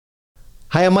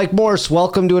Hi, I'm Mike Morse.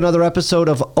 Welcome to another episode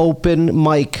of Open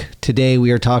Mic. Today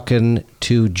we are talking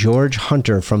to George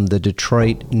Hunter from the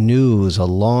Detroit News, a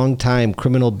longtime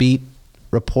criminal beat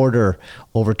reporter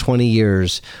over 20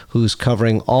 years who's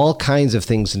covering all kinds of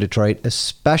things in Detroit,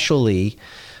 especially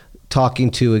talking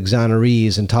to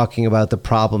exonerees and talking about the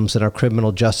problems in our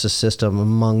criminal justice system,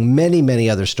 among many, many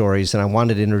other stories. And I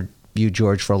wanted to interview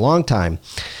George for a long time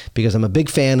because I'm a big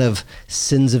fan of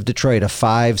Sins of Detroit, a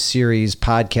 5-series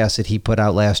podcast that he put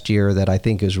out last year that I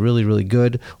think is really, really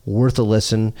good, worth a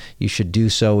listen. You should do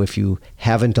so if you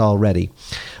haven't already.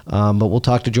 But we'll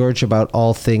talk to George about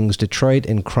all things Detroit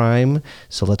and crime.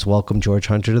 So let's welcome George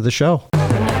Hunter to the show.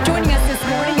 Joining us this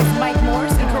morning is Mike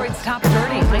Morse, Detroit's top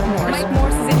attorney. Mike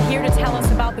Morse is in here to tell us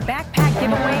about the backpack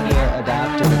giveaway.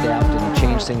 Adapt and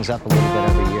change things up a little bit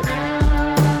every year.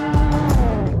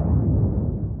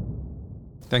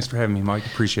 Thanks for having me, Mike.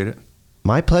 Appreciate it.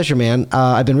 My pleasure, man.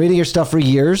 I've been reading your stuff for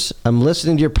years. I'm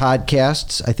listening to your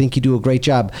podcasts. I think you do a great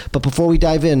job. But before we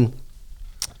dive in,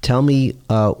 tell me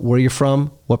where you're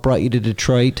from, what brought you to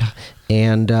Detroit,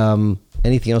 and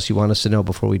anything else you want us to know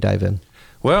before we dive in.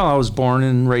 Well, I was born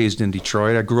and raised in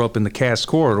Detroit. I grew up in the Cass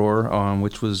Corridor,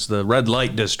 which was the red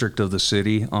light district of the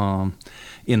city.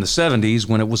 In the 70s,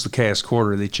 when it was the Cass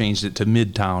Corridor, they changed it to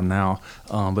Midtown now.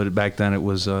 But back then it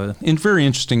was a very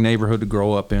interesting neighborhood to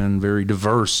grow up in, very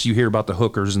diverse. You hear about the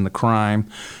hookers and the crime.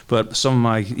 But some of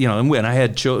my, and I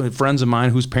had friends of mine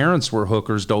whose parents were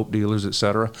hookers, dope dealers,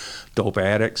 etc., dope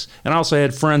addicts. And I also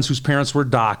had friends whose parents were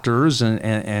doctors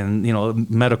and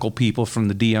medical people from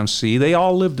the DMC. They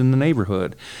all lived in the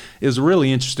neighborhood. It was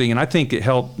really interesting, and I think it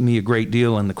helped me a great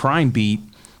deal in the crime beat.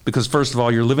 Because first of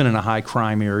all, you're living in a high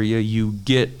crime area. You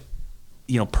get,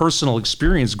 personal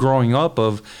experience growing up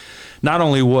of not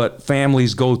only what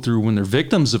families go through when they're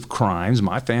victims of crimes.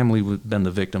 My family has been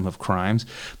the victim of crimes,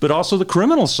 but also the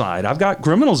criminal side. I've got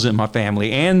criminals in my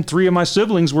family, and 3 of my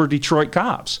siblings were Detroit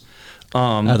cops. No,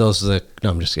 I'm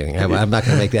just kidding. I'm not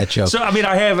going to make that joke. So, I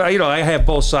have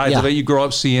both sides of it. You grow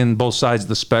up seeing both sides of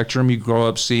the spectrum. You grow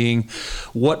up seeing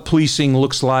what policing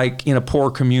looks like in a poor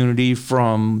community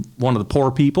from one of the poor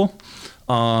people,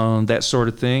 that sort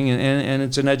of thing. And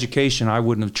it's an education I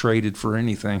wouldn't have traded for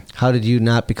anything. How did you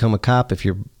not become a cop if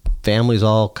your family's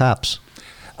all cops?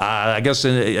 I guess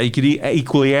you could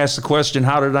equally ask the question,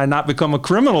 how did I not become a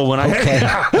criminal when I Okay.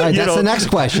 All right, that's the next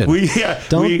question.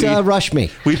 Don't rush me.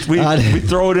 We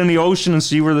throw it in the ocean and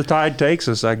see where the tide takes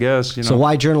us, I guess. So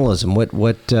why journalism?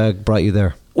 What brought you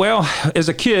there? Well, as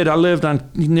a kid, I lived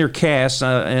near Cass,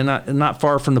 and not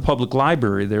far from the public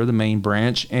library there, the main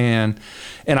branch, and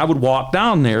I would walk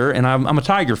down there, and I'm a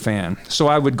Tiger fan, so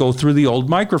I would go through the old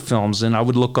microfilms, and I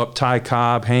would look up Ty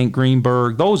Cobb, Hank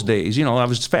Greenberg, those days. I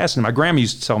was fascinated. My grandma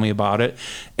used to tell me about it,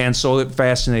 and so it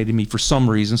fascinated me for some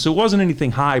reason. So it wasn't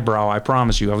anything highbrow, I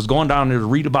promise you. I was going down there to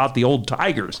read about the old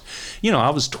Tigers. I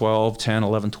was 10,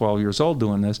 11, 12 years old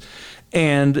doing this.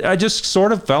 And I just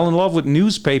sort of fell in love with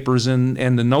newspapers and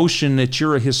the notion that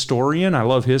you're a historian. I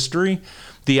love history.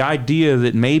 The idea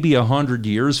that maybe 100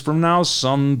 years from now,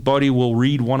 somebody will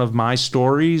read one of my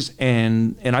stories.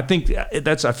 And I think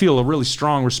I feel a really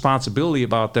strong responsibility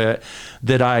about that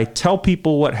I tell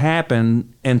people what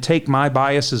happened and take my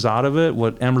biases out of it,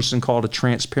 what Emerson called a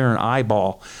transparent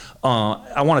eyeball.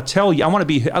 I want to tell you,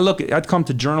 I'd come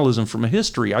to journalism from a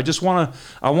history. I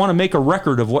want to make a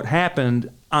record of what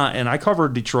happened, and I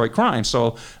covered Detroit crime.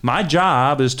 So my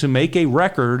job is to make a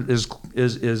record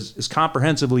as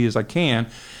comprehensively as I can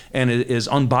and as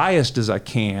unbiased as I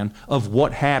can of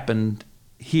what happened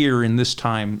here in this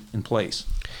time and place.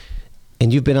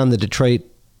 And you've been on the Detroit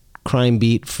crime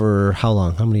beat for how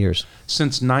long? How many years?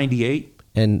 Since 98.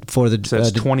 And for the so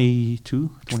that's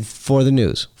 22 20, for the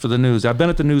news. For the news, I've been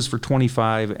at the news for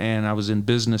 25, and I was in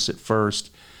business at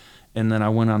first, and then I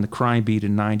went on the crime beat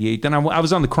in 98. Then I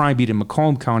was on the crime beat in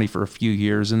Macomb County for a few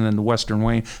years, and then the Western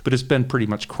Wayne. But it's been pretty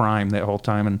much crime that whole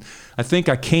time. And I think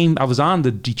I was on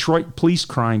the Detroit police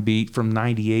crime beat from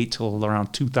 98 till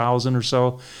around 2000 or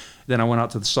so. Then I went out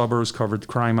to the suburbs, covered the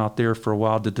crime out there for a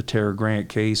while, did the Tara Grant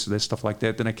case, that stuff like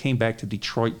that. Then I came back to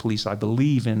Detroit police, I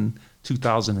believe, in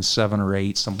 2007 or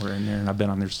 8, somewhere in there, and I've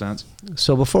been on there since.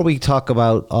 So before we talk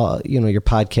about your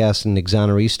podcast and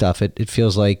exoneree stuff, it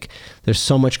feels like there's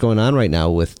so much going on right now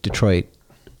with Detroit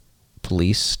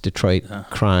police, Detroit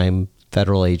crime,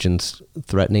 federal agents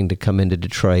threatening to come into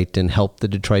Detroit and help the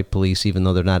Detroit police, even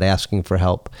though they're not asking for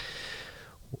help.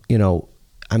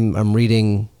 I'm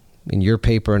reading in your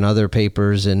paper and other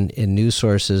papers and in news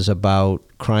sources about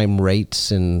crime rates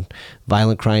and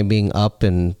violent crime being up,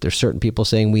 and there's certain people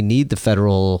saying we need the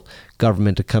federal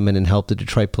government to come in and help the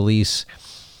Detroit police.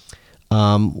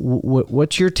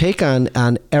 What's your take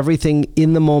on everything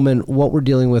in the moment, what we're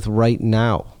dealing with right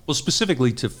now? Well,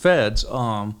 specifically to feds,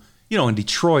 in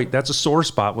Detroit, that's a sore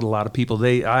spot with a lot of people.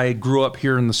 I grew up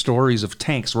hearing the stories of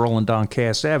tanks rolling down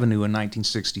Cass Avenue in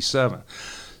 1967.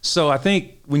 So I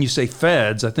think when you say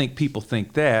feds, I think people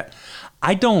think that.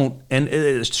 I don't, and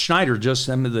Schneider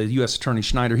the U.S. Attorney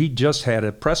Schneider, he just had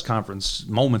a press conference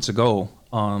moments ago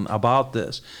about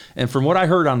this. And from what I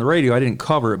heard on the radio, I didn't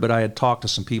cover it, but I had talked to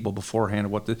some people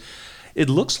beforehand of it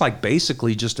looks like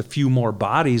basically just a few more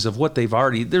bodies of what they've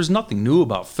already, there's nothing new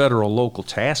about federal local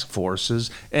task forces.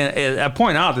 And I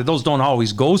point out that those don't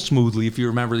always go smoothly. If you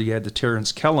remember, you had the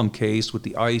Terrence Kellum case with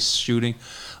the ICE shooting.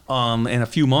 And a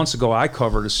few months ago, I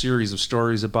covered a series of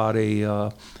stories about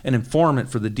an informant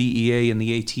for the DEA and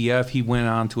the ATF. He went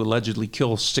on to allegedly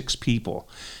kill 6 people.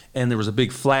 And there was a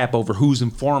big flap over whose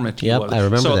informant he was. I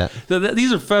remember that.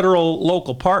 These are federal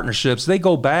local partnerships. They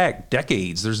go back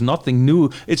decades. There's nothing new.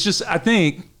 It's just, I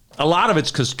think a lot of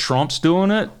it's because Trump's doing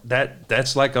it.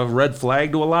 That's like a red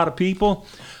flag to a lot of people.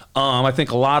 I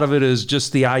think a lot of it is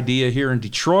just the idea here in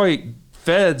Detroit.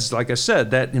 Feds, like I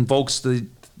said, that invokes the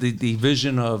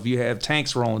vision of you have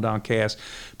tanks rolling down Cass.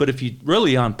 But if you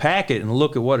really unpack it and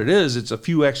look at what it is, it's a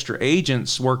few extra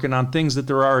agents working on things that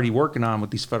they're already working on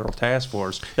with these federal task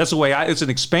force. That's the way it's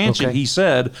an expansion, he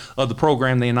said, of the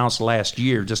program they announced last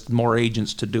year, just more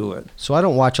agents to do it. So I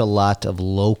don't watch a lot of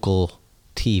local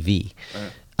TV.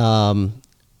 Right.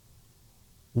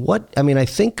 I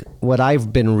think what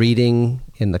I've been reading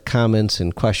in the comments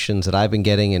and questions that I've been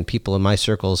getting and people in my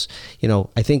circles,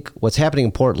 I think what's happening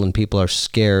in Portland, people are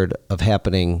scared of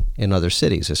happening in other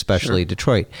cities, especially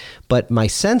Detroit. But my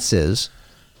sense is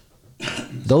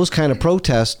those kind of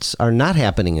protests are not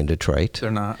happening in Detroit. They're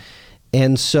not.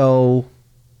 And so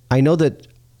I know that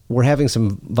we're having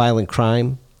some violent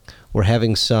crime. We're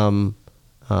having some,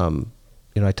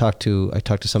 I talked to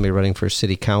somebody running for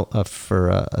city for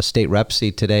a state rep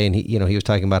seat today, and he was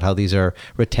talking about how these are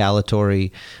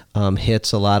retaliatory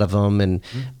hits, a lot of them, and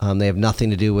they have nothing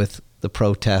to do with the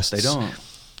protests. They don't.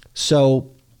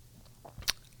 So,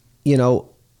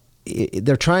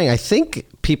 they're trying. I think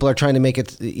people are trying to make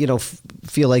it,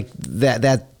 feel like that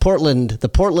the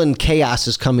Portland chaos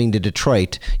is coming to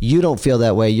Detroit. You don't feel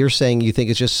that way. You're saying you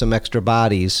think it's just some extra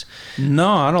bodies. No,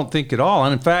 I don't think at all.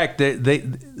 And in fact,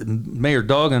 Mayor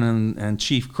Duggan and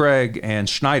Chief Craig and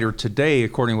Schneider today,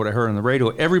 according to what I heard on the radio,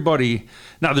 everybody,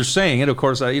 now they're saying it, of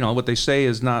course, what they say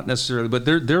is not necessarily, but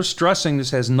they're stressing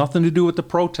this has nothing to do with the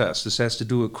protests. This has to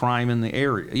do with crime in the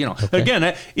area. Okay.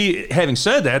 Again, having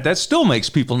said that still makes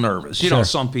people nervous,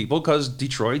 some people, because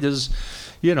Detroit is,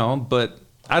 but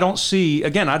I don't see,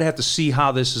 again, I'd have to see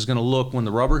how this is going to look when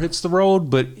the rubber hits the road,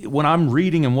 but when I'm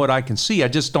reading and what I can see, I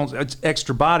just don't, it's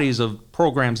extra bodies of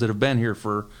programs that have been here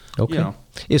for,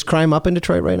 Is crime up in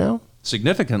Detroit right now?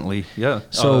 Significantly, yeah.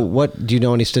 So do you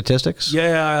know any statistics?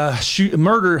 Yeah,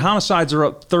 homicides are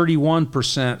up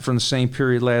 31% from the same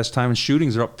period last time, and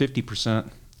shootings are up 50%,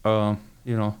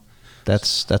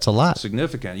 That's a lot.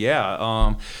 Significant,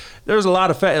 yeah. There's a lot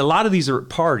of these are at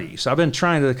parties. I've been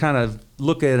trying to kind of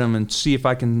look at them and see if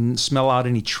I can smell out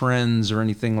any trends or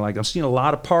anything like. I'm seeing a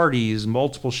lot of parties,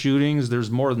 multiple shootings.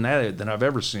 There's more than that than I've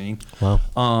ever seen.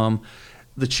 Wow.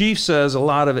 The chief says a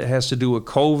lot of it has to do with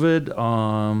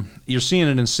COVID. You're seeing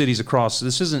it in cities across.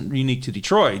 This isn't unique to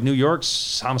Detroit. New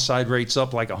York's homicide rate's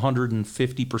up like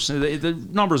 150%. The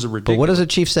numbers are ridiculous. But what is the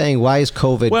chief saying? Why is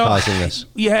COVID causing this?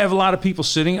 You have a lot of people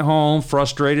sitting at home,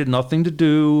 frustrated, nothing to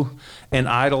do, and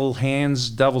idle hands,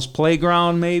 devil's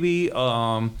playground maybe,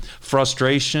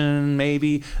 frustration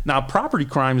maybe. Now, property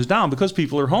crime is down because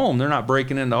people are home. They're not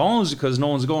breaking into homes because no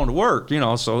one's going to work,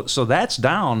 so that's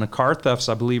down. The car thefts,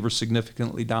 I believe, are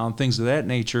significantly down, things of that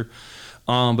nature.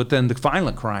 But then the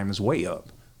violent crime is way up.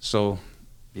 So,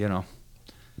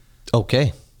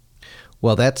 Okay.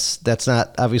 Well, that's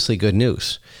not obviously good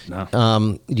news.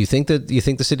 No. Do you think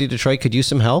the city of Detroit could use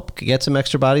some help, get some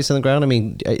extra bodies on the ground? I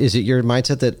mean, is it your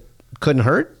mindset that couldn't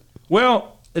hurt?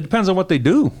 Well, it depends on what they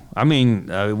do. I mean,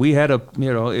 we had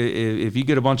if you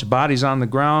get a bunch of bodies on the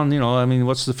ground,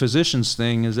 what's the physician's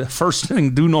thing? Is that first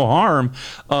thing, do no harm,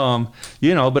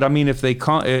 but I mean, if they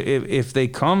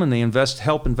come and they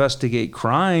help investigate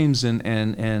crimes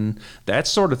and that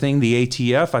sort of thing, the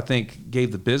ATF, I think,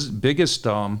 gave the biggest,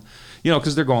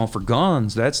 because they're going for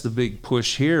guns. That's the big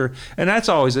push here, and that's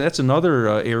another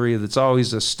area that's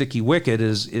always a sticky wicket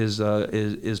is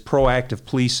proactive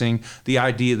policing. The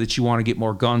idea that you want to get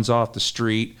more guns off the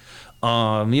street.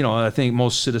 I think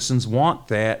most citizens want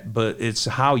that, but it's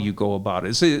how you go about it.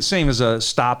 It's the same as a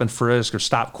stop and frisk or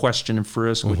stop, question, and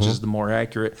frisk, which is the more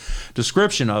accurate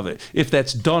description of it. If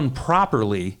that's done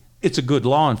properly, it's a good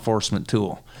law enforcement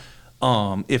tool.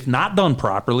 If not done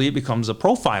properly, it becomes a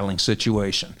profiling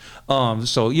situation.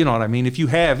 So you know what I mean. If you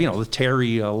have, the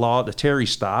Terry law, the Terry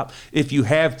stop, if you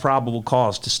have probable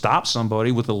cause to stop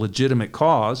somebody with a legitimate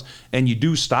cause, and you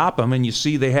do stop them, and you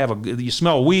see you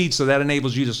smell weed, so that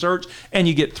enables you to search, and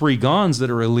you get 3 guns that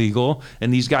are illegal,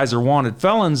 and these guys are wanted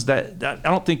felons. That I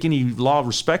don't think any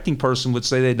law-respecting person would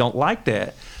say they don't like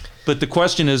that. But the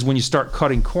question is, when you start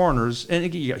cutting corners,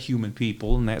 and you got human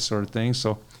people and that sort of thing,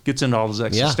 so gets into all those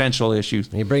existential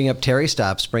issues. You bring up Terry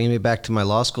stops, bringing me back to my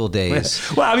law school days.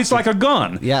 Well, I mean, it's like a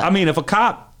gun. Yeah. I mean, if a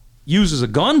cop uses a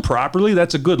gun properly,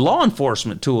 that's a good law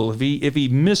enforcement tool. If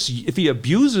he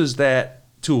abuses that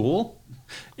tool,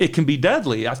 it can be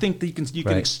deadly. I think that you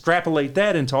can extrapolate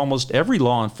that into almost every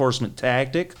law enforcement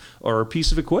tactic or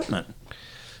piece of equipment.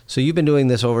 So you've been doing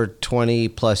this over 20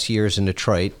 plus years in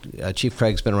Detroit. Chief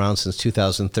Craig's been around since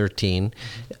 2013.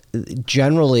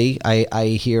 Generally,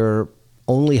 I hear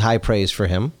only high praise for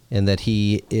him, and that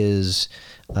he is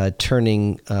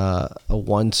turning a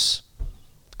once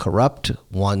corrupt,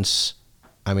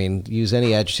 use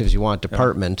any adjectives you want,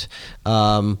 department.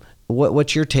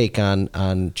 What's your take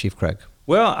on Chief Craig?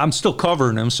 Well, I'm still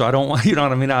covering him, so I don't want,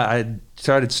 I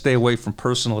try to stay away from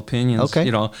personal opinions. Okay.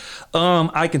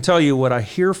 I can tell you what I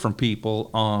hear from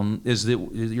people is that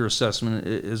your assessment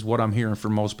is what I'm hearing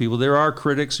from most people. There are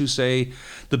critics who say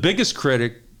the biggest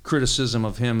criticism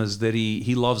of him is that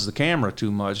he loves the camera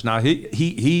too much. Now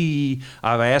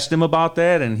I've asked him about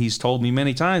that, and he's told me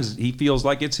many times he feels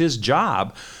like it's his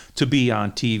job to be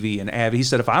on TV and he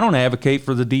said, if I don't advocate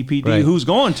for the DPD, who's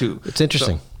going to? It's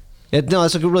interesting. No,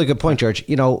 that's a really good point, George.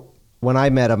 When I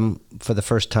met him for the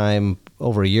first time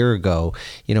over a year ago,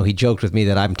 he joked with me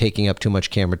that I'm taking up too much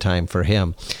camera time for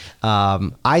him.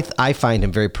 I find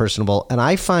him very personable, and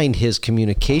I find his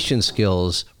communication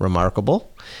skills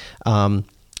remarkable.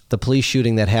 The police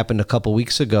shooting that happened a couple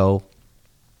weeks ago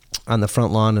on the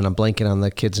front lawn, and I'm blanking on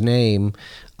the kid's name.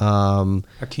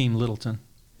 Hakeem Littleton.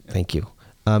 Thank you.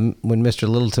 When Mr.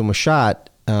 Littleton was shot,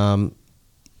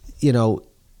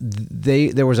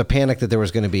 there was a panic that there was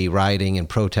going to be rioting and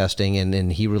protesting,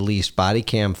 and he released body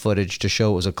cam footage to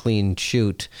show it was a clean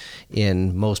shoot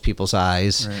in most people's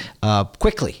eyes,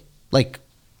 quickly. Like,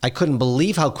 I couldn't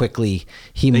believe how quickly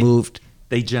he moved.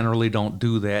 They generally don't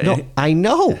do that. No, I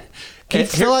know. Can you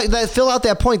fill out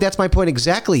that point? That's my point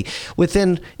exactly.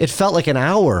 Within, it felt like an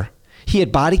hour, he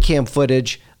had body cam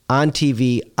footage on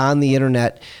TV, on the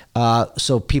internet,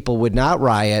 so people would not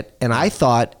riot, and I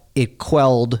thought it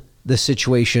quelled the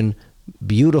situation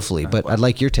beautifully, but I'd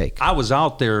like your take. I was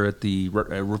out there at the,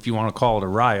 if you want to call it a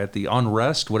riot, the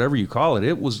unrest, whatever you call it,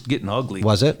 it was getting ugly.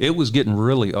 Was it? It was getting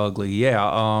really ugly,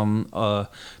 yeah.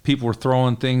 People were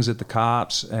throwing things at the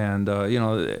cops, and,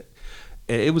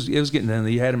 it was getting, then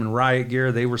you had them in riot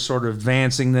gear. They were sort of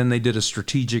advancing. Then they did a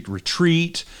strategic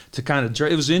retreat to kind of,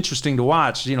 it was interesting to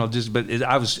watch,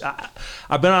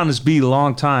 I've been on this beat a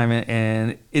long time,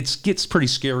 and it gets pretty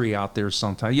scary out there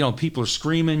sometimes. People are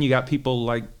screaming. You got people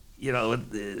like,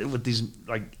 with these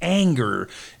like anger,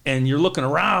 and you're looking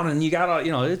around, and you gotta,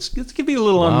 it can be a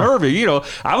little unnerving.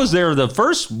 I was there the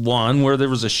first one where there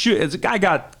was a shoot. A guy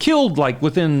got killed like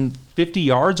within 50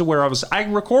 yards of where I was. I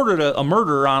recorded a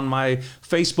murder on my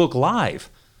Facebook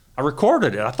Live. I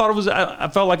recorded it. I thought I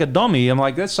felt like a dummy. I'm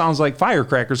like, that sounds like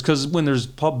firecrackers, because when there's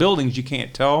buildings, you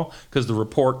can't tell because the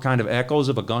report kind of echoes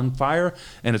of a gunfire,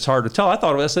 and it's hard to tell.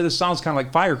 I said, this sounds kind of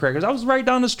like firecrackers. I was right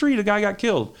down the street. A guy got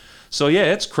killed. So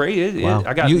yeah, it's crazy.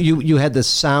 Wow. You had the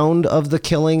sound of the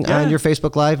killing on your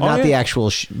Facebook Live, not the actual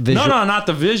visual. No, not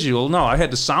the visual. No, I had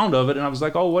the sound of it, and I was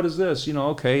like, oh, what is this?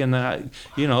 Okay, and it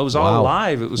was all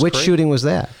live. It was. Which crazy. shooting was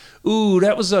that? Ooh,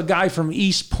 that was a guy from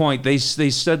East Point. They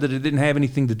said that it didn't have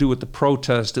anything to do with the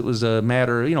protest. It was a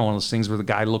matter, one of those things where the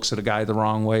guy looks at a guy the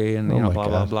wrong way, and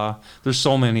blah blah. There's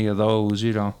so many of those.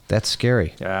 That's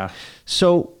scary. Yeah.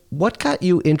 So, what got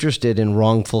you interested in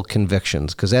wrongful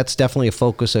convictions? Because that's definitely a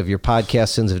focus of your podcast,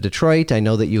 Sins of Detroit. I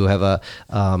know that you have a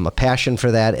passion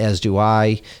for that, as do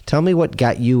I. Tell me what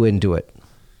got you into it.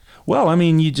 Well,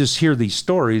 you just hear these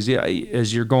stories. Yeah,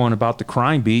 as you're going about the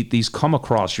crime beat, these come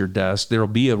across your desk. There'll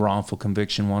be a wrongful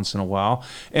conviction once in a while.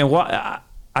 And I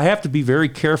have to be very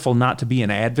careful not to be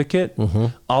an advocate. Mm-hmm.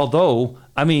 Although,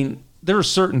 there are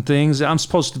certain things I'm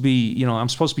supposed to be,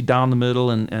 down the middle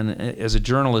and as a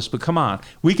journalist, but come on,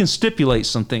 we can stipulate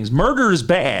some things. Murder is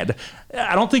bad.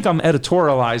 I don't think I'm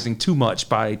editorializing too much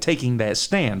by taking that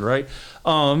stand, right?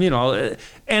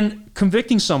 And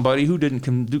convicting somebody who didn't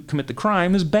commit the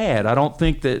crime is bad. I don't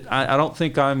think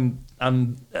I'm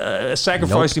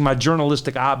sacrificing my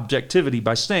journalistic objectivity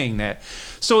by saying that.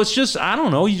 So it's just, I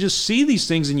don't know, you just see these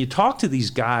things and you talk to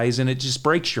these guys and it just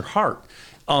breaks your heart.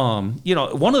 You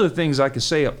know, one of the things I could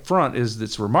say up front is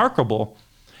that's remarkable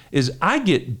is I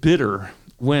get bitter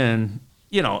when,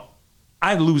 you know,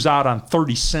 I lose out on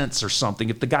 30 cents or something.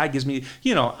 If the guy gives me,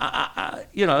 you know,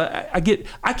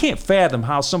 I can't fathom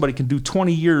how somebody can do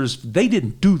 20 years. They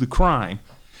didn't do the crime,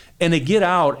 and they get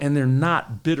out and they're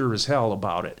not bitter as hell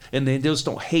about it, and they just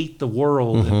don't hate the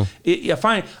world. And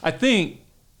I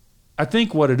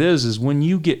think what it is when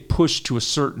you get pushed to a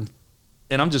certain,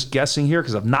 and I'm just guessing here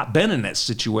because I've not been in that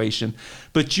situation,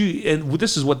 but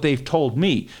this is what they've told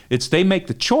me. It's they make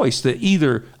the choice that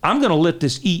either I'm going to let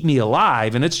this eat me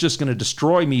alive and it's just going to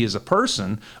destroy me as a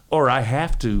person, or I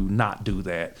have to not do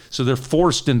that. So they're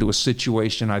forced into a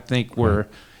situation, I think, where,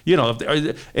 you know,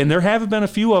 and there have been a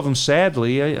few of them,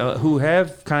 sadly, who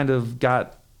have kind of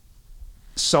got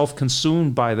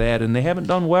self-consumed by that, and they haven't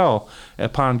done well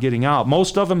upon getting out.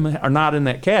 Most of them are not in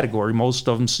that category. Most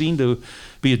of them seem to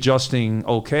be adjusting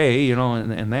okay, you know,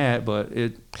 and that, but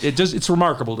it's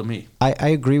remarkable to me. I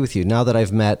agree with you. Now that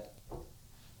I've met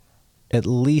at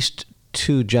least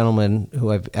two gentlemen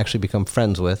who I've actually become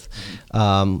friends with,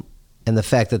 and the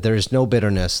fact that there is no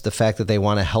bitterness, the fact that they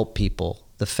want to help people,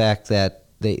 the fact that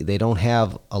they don't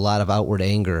have a lot of outward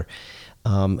anger,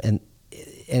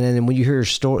 and then when you hear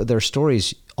their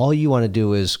stories, all you want to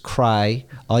do is cry.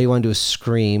 All you want to do is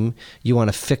scream. You want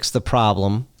to fix the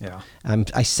problem. Yeah.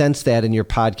 I sense that in your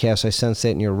podcast. I sense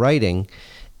that in your writing,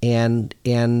 and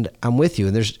I'm with you.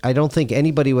 And I don't think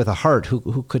anybody with a heart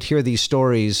who could hear these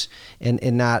stories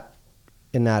and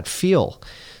not feel.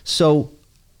 So,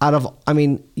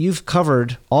 you've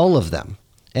covered all of them.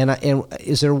 And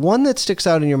is there one that sticks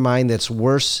out in your mind that's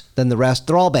worse than the rest?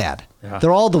 They're all bad. Yeah.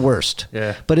 They're all the worst.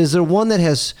 Yeah. But is there one that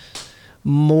has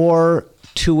more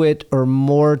to it, or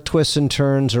more twists and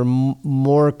turns, or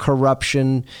more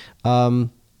corruption than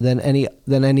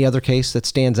any other case that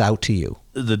stands out to you?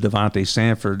 The Devontae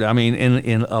Sanford. I mean,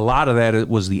 in a lot of that, it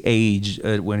was the age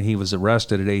when he was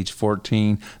arrested at age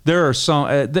 14. There are some,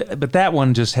 but that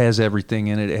one just has everything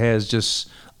in it. It has just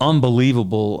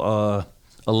unbelievable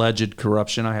alleged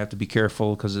corruption. I have to be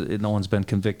careful because no one's been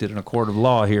convicted in a court of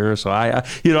law here. So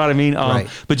you know what I mean? Right.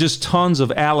 But just tons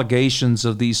of allegations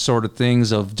of these sort of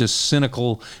things, of just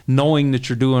cynical, knowing that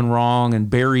you're doing wrong and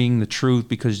burying the truth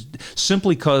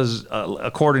simply because,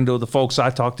 according to the folks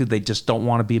I talked to, they just don't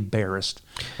want to be embarrassed.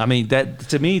 I mean, that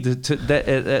to me,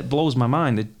 that blows my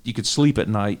mind that you could sleep at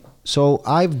night. So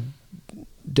I've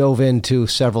dove into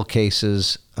several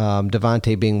cases,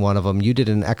 Devontae being one of them. You did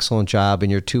an excellent job in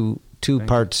your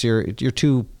two-part series, your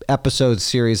 2-episode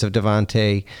series of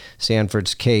Devontae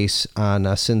Sanford's case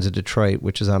on Sins of Detroit,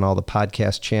 which is on all the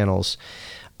podcast channels.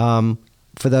 For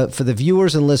the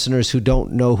viewers and listeners who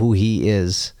don't know who he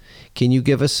is, can you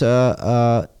give us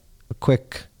a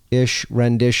quick-ish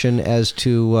rendition as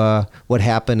to what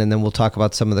happened, and then we'll talk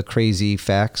about some of the crazy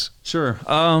facts? Sure.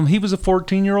 He was a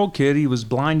 14-year-old kid. He was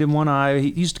blind in one eye. He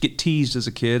used to get teased as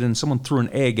a kid, and someone threw an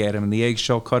egg at him, and the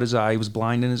eggshell cut his eye. He was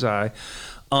blind in his eye.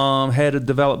 Had a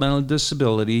developmental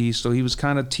disability, so he was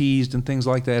kind of teased and things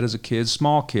like that as a kid,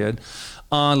 small kid.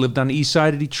 Lived on the east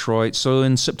side of Detroit. So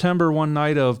in September one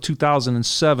night of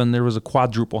 2007, there was a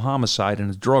quadruple homicide in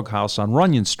a drug house on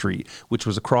Runyon Street, which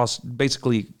was across,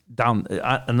 basically down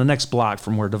in the next block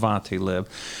from where Devontae lived.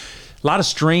 A lot of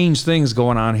strange things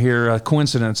going on here,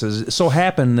 coincidences. It so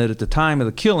happened that at the time of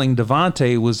the killing,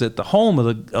 Devontae was at the home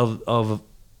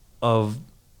of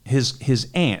his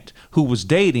aunt, who was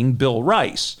dating Bill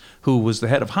Rice, who was the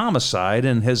head of homicide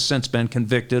and has since been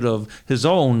convicted of his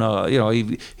own,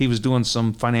 he was doing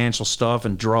some financial stuff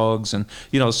and drugs. And,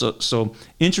 so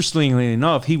interestingly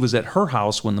enough, he was at her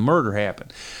house when the murder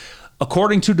happened.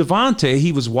 According to Devontae,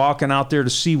 he was walking out there to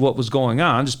see what was going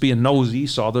on, just being nosy,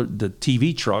 saw the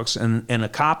TV trucks, and a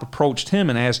cop approached him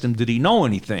and asked him, did he know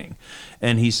anything?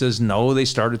 And he says, no. They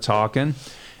started talking.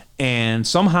 And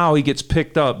somehow he gets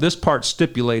picked up. This part's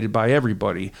stipulated by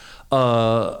everybody.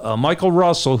 Michael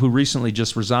Russell, who recently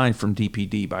just resigned from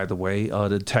DPD, by the way,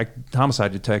 the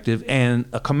homicide detective, and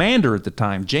a commander at the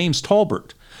time, James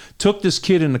Tolbert, took this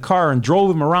kid in the car and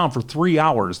drove him around for 3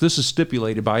 hours. This is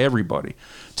stipulated by everybody.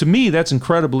 To me, that's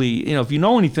incredibly, if you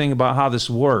know anything about how this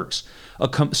works,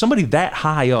 somebody that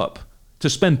high up, to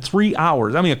spend 3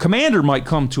 hours. I mean, a commander might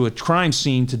come to a crime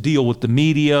scene to deal with the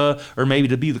media or maybe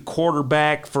to be the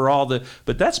quarterback for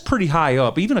but that's pretty high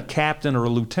up. Even a captain or a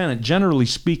lieutenant, generally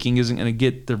speaking, isn't going to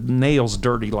get their nails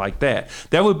dirty like that.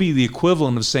 That would be the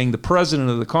equivalent of saying the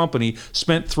president of the company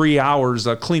spent 3 hours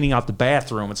cleaning out the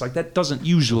bathroom. It's like that doesn't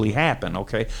usually happen,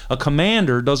 okay? A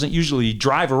commander doesn't usually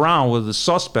drive around with a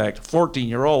suspect, a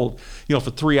 14-year-old,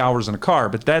 for 3 hours in a car,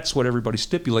 but that's what everybody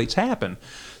stipulates happened.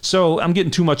 So I'm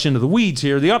getting too much into the weeds proceeds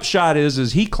here. The upshot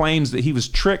is he claims that he was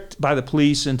tricked by the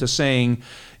police into saying,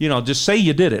 just say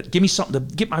you did it. Give me something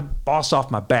to get my boss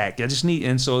off my back. I just need.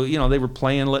 And so, they were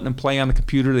letting him play on the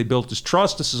computer. They built his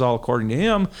trust. This is all according to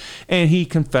him. And he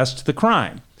confessed to the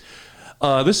crime.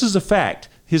 This is a fact.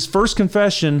 His first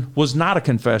confession was not a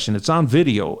confession. It's on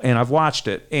video, and I've watched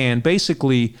it. And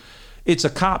basically, it's a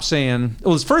cop saying,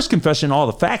 his first confession, all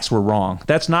the facts were wrong.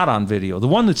 That's not on video. The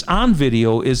one that's on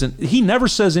video he never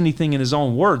says anything in his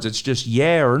own words. It's just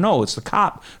yeah or no. It's the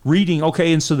cop reading,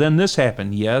 okay, and so then this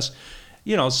happened, yes.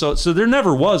 So there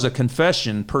never was a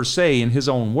confession per se in his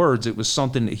own words. It was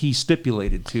something that he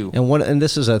stipulated to. And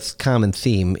this is a common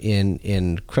theme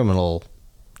in criminal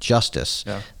justice,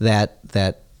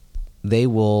 that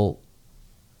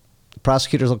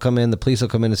prosecutors will come in, the police will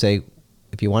come in and say,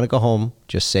 if you want to go home,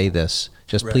 just say this.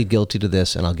 Just plead guilty to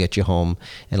this and I'll get you home.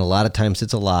 And a lot of times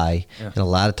it's a lie, and a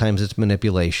lot of times it's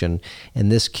manipulation.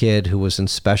 And this kid who was in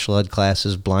special ed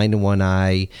classes, blind in one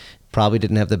eye, probably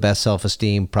didn't have the best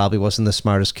self-esteem, probably wasn't the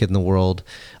smartest kid in the world,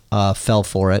 fell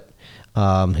for it.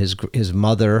 His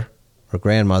mother or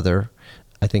grandmother,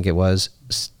 I think it was,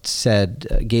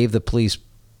 gave the police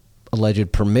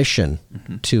alleged permission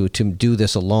to do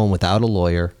this alone without a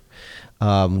lawyer,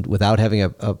 without having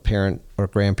a parent or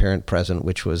grandparent present,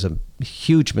 which was a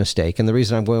huge mistake. And the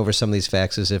reason I'm going over some of these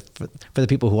facts is for the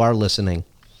people who are listening,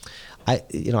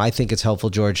 I think it's helpful,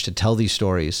 George, to tell these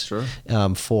stories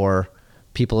for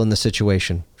people in the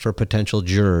situation, for potential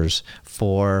jurors,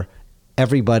 for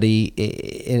everybody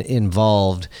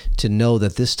involved to know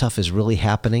that this stuff is really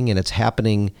happening, and it's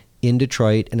happening in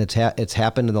Detroit, and it's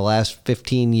happened in the last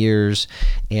 15 years,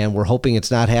 and we're hoping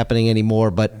it's not happening anymore,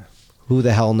 but who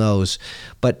the hell knows?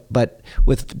 But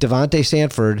with Davontae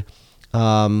Sanford,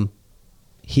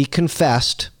 he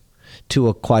confessed to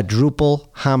a quadruple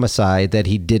homicide that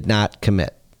he did not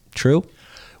commit. True?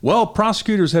 Well,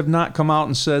 prosecutors have not come out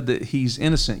and said that he's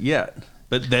innocent yet.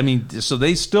 But so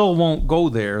they still won't go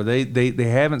there. They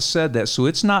haven't said that. So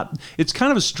it's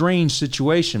kind of a strange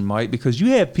situation, Mike, because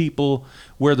you have people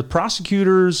where the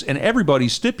prosecutors and everybody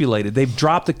stipulated they've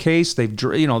dropped the case. They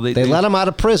let him out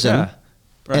of prison,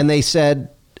 and they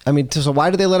said, so why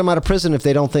do they let him out of prison if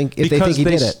they think he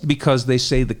did it? Because they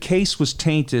say the case was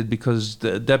tainted because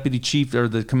the deputy chief or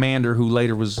the commander who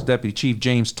later was deputy chief,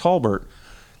 James Talbert,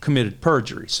 committed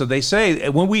perjury. So they say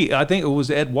I think it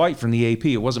was Ed White from the AP.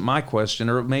 It wasn't my question,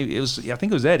 or maybe I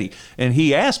think it was Eddie. And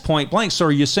he asked point blank, so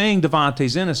are you saying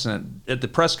Davontae's innocent? At the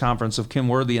press conference of Kim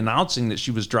Worthy announcing that she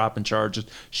was dropping charges,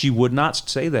 she would not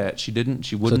say that. She wouldn't.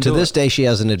 So to this day, she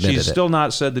hasn't admitted it. She's still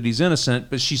not said that he's innocent,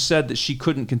 but she said that she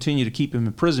couldn't continue to keep him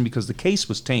in prison because the case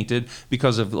was tainted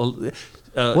because of.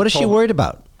 What is she worried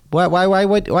about?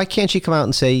 Why can't she come out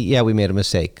and say, yeah, we made a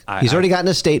mistake? He's already gotten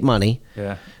estate money.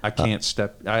 Yeah, I can't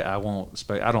I won't.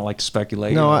 I don't like to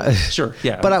speculate. No, sure,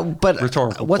 yeah. But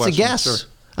rhetorical what's question, a guess? Sure.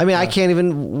 I can't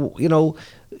even.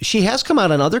 She has come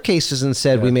out on other cases and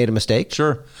said we made a mistake.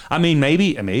 Sure.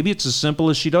 Maybe it's as simple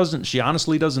as she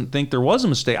honestly doesn't think there was a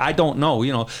mistake. I don't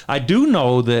know. I do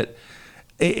know that.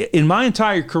 In my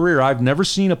entire career, I've never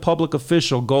seen a public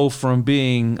official go from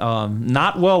being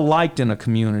not well liked in a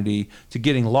community to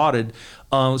getting lauded.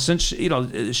 Since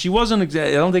she wasn't.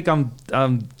 I don't think I'm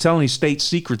telling any state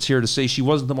secrets here to say she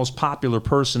wasn't the most popular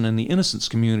person in the innocence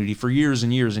community for years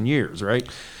and years and years, right?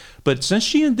 But since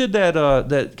she did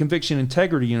that conviction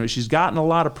integrity unit, she's gotten a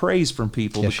lot of praise from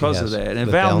people because of that. And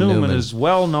Val Newman is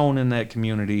well known in that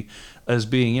community as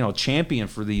being champion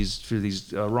for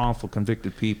these wrongful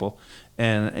convicted people.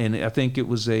 And I think it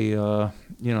was I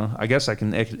guess I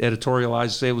can editorialize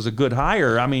and say it was a good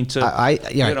hire.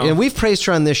 And we've praised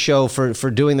her on this show for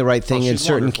doing the right thing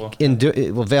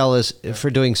Val is for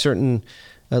doing certain,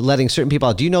 letting certain people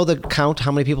out. Do you know the count,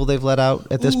 how many people they've let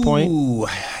out at this point? Ooh,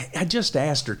 I just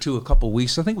asked her too a couple of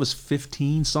weeks. I think it was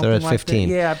 15, something They're at like 15.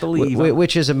 that. Yeah, I believe.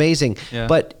 Which is amazing. Yeah.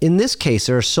 But in this case,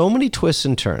 there are so many twists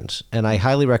and turns, and I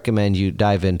highly recommend you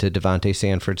dive into Davontae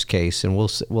Sanford's case, and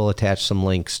we'll attach some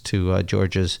links to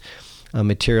George's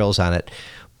materials on it.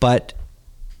 But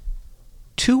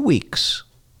 2 weeks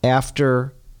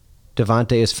after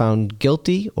Davontae is found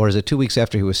guilty, or is it 2 weeks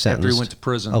after he was sentenced? After he went to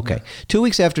prison. Okay. Yeah. 2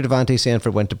 weeks after Davontae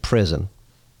Sanford went to prison,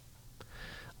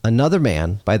 another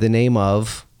man by the name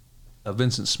of...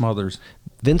 Vincent Smothers.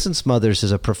 Vincent Smothers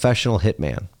is a professional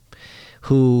hitman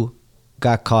who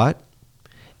got caught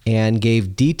and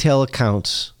gave detailed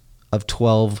accounts of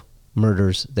 12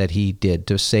 murders that he did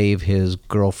to save his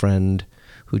girlfriend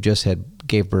who just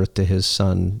gave birth to his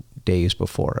son days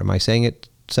before. Am I saying it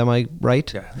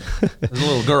semi-right? Yeah. There's a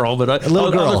little girl, but a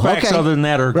little girl. Other facts okay. other than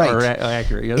that are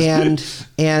accurate. Yes.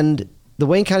 And the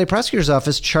Wayne County Prosecutor's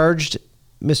Office charged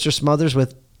Mr. Smothers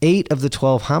with 8 of the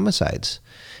 12 homicides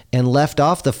and left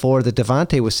off the 4 that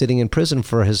Devontae was sitting in prison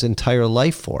for his entire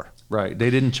life for. Right. They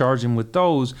didn't charge him with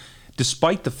those,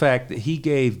 despite the fact that he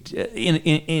gave,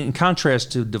 in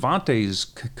contrast to Devontae's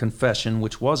confession,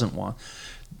 which wasn't one,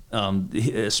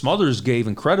 Smothers gave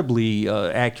incredibly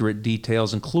accurate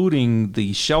details, including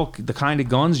the kind of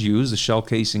guns used. The shell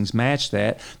casings matched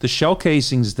that. The shell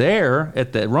casings there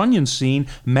at the Runyon scene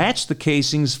matched the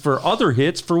casings for other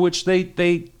hits for which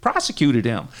they prosecuted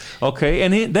him. Okay,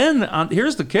 and then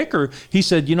here's the kicker. He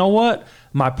said, you know what?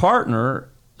 My partner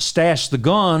stashed the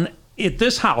gun at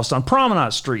this house on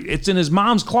Promenade Street. It's in his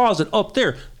mom's closet up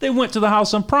there. They went to the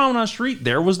house on Promenade Street.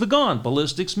 There was the gun.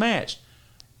 Ballistics matched.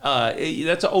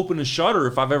 That's an open and shutter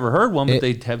if I've ever heard one, but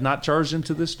they have not charged him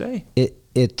to this day.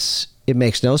 It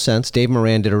makes no sense. Dave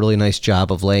Moran did a really nice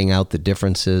job of laying out the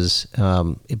differences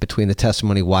between the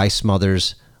testimony, why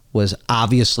Smothers was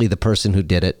obviously the person who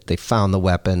did it. They found the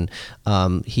weapon.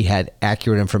 He had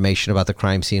accurate information about the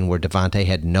crime scene where Devontae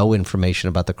had no information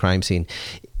about the crime scene.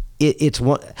 It's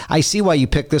one. I see why you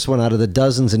picked this one out of the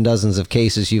dozens and dozens of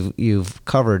cases you've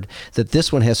covered, that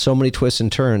this one has so many twists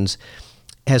and turns.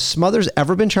 Has Smothers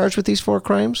ever been charged with these 4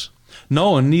 crimes?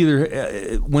 No, and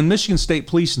neither. When Michigan State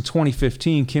Police in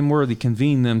 2015, Kim Worthy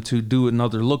convened them to do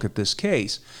another look at this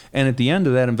case. And at the end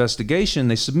of that investigation,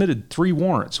 they submitted 3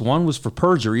 warrants. One was for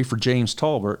perjury for James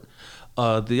Tolbert.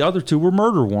 The other 2 were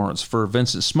murder warrants for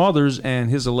Vincent Smothers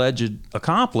and his alleged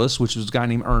accomplice, which was a guy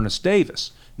named Ernest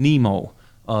Davis, Nemo.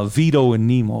 Vito and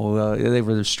Nemo, they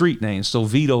were their street names. So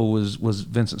Vito was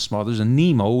Vincent Smothers and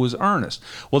Nemo was Ernest.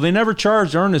 Well, they never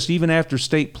charged Ernest even after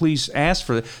state police asked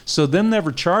for it. So them never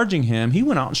charging him, he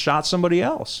went out and shot somebody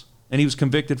else. And he was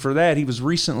convicted for that. He was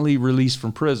recently released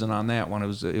from prison on that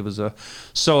one.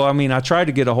 So I mean, I tried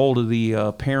to get a hold of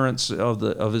the parents of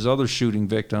his other shooting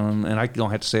victim, and I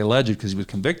don't have to say alleged because he was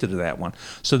convicted of that one.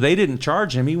 So they didn't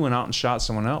charge him. He went out and shot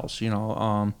someone else,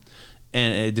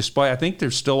 And despite, I think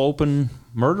there's still open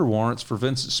murder warrants for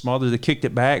Vincent Smothers. They kicked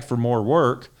it back for more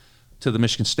work to the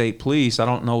Michigan State Police. I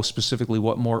don't know specifically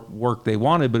what more work they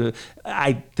wanted, but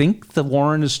I think the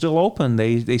warrant is still open.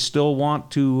 They still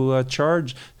want to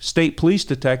charge. State police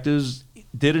detectives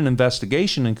did an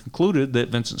investigation and concluded that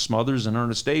Vincent Smothers and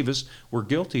Ernest Davis were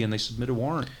guilty, and they submitted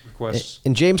warrant requests.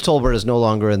 And James Tolbert is no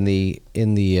longer in the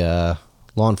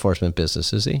law enforcement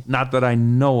business, is he? Not that I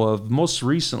know of. Most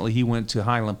recently, he went to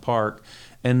Highland Park,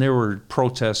 and there were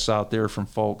protests out there from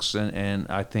folks, and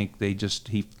I think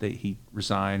he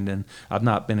resigned, and I've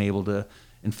not been able to.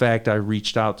 In fact, I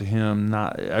reached out to him.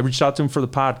 I reached out to him for the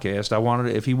podcast. I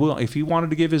wanted, if he wanted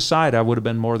to give his side, I would have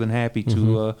been more than happy to.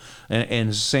 Mm-hmm.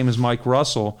 And same as Mike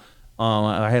Russell,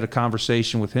 I had a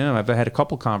conversation with him. I've had a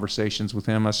couple conversations with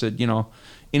him. I said,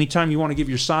 anytime you want to give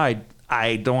your side,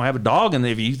 I don't have a dog in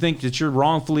there. If you think that you're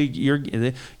wrongfully,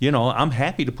 I'm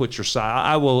happy to put your side.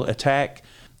 I will attack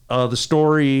the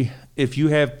story if you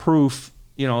have proof,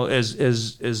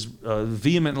 as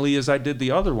vehemently as I did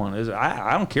the other one.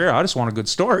 I don't care. I just want a good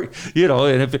story,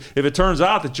 And if it turns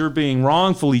out that you're being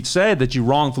wrongfully said, that you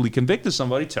wrongfully convicted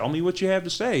somebody, tell me what you have to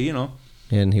say,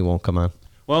 And he won't come on.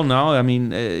 Well, no, I mean,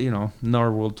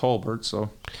 nor will Tolbert. So,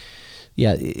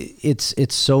 yeah,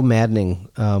 it's so maddening.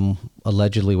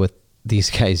 Allegedly, what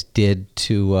these guys did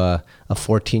to a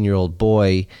 14-year-old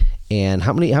boy. And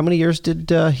how many years did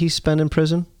he spend in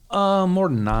prison? More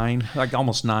than 9, like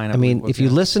almost 9. I mean, if you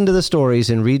listen to the stories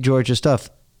and read George's stuff,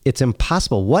 it's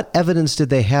impossible. What evidence did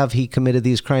they have he committed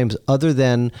these crimes other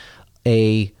than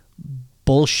a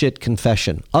bullshit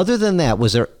confession? Other than that,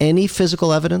 was there any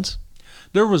physical evidence?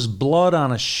 There was blood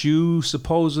on a shoe,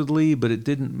 supposedly, but it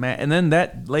didn't match. And then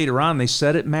that later on, they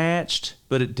said it matched,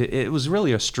 but it was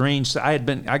really a strange. I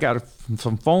got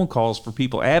some phone calls for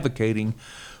people advocating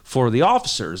for the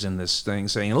officers in this thing,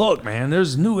 saying, "Look, man,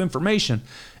 there's new information."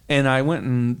 And I went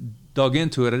and dug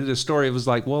into it. I did a story. It was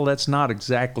like, well, that's not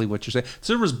exactly what you're saying.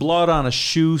 So there was blood on a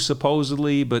shoe,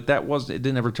 supposedly, but it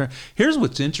didn't ever turn. Here's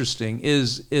what's interesting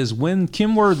is when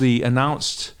Kim Worthy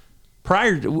announced.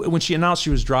 When she announced she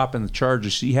was dropping the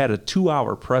charges, she had a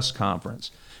 2-hour press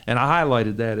conference, and I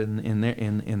highlighted that in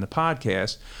the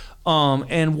podcast.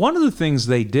 And one of the things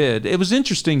they did, it was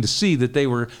interesting to see that they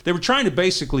were trying to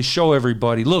basically show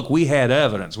everybody, look, we had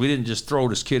evidence. We didn't just throw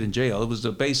this kid in jail. It was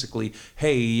basically,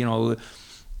 hey,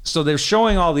 So they're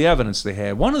showing all the evidence they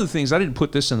had. One of the things, I didn't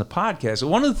put this in the podcast, but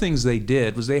one of the things they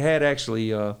did was they had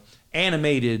actually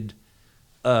animated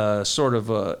sort of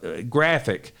a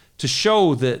graphic to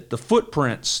show that the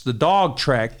footprints, the dog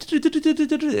track,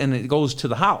 and it goes to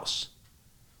the house.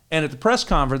 And at the press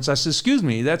conference, I said, excuse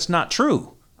me, that's not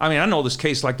true. I mean, I know this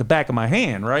case like the back of my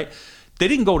hand, right? They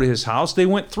didn't go to his house. They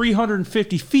went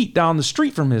 350 feet down the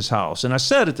street from his house. And I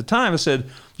said at the time, I said,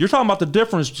 you're talking about the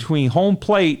difference between home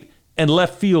plate and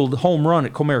left field home run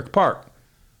at Comerica Park.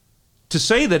 To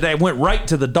say that they went right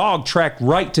to the dog track,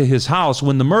 right to his house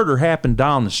when the murder happened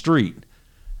down the street,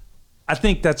 I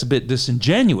think that's a bit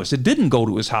disingenuous. It didn't go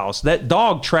to his house. That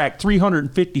dog tracked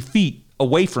 350 feet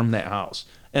away from that house.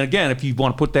 And again, if you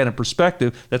want to put that in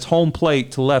perspective, that's home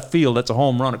plate to left field. That's a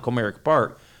home run at Comerica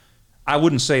Park. I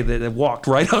wouldn't say that it walked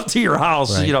right up to your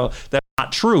house. Right. You know, that's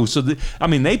not true. So,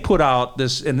 they put out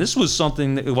this, and this was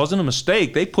something that it wasn't a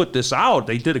mistake. They put this out.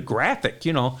 They did a graphic,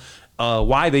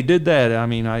 why they did that. I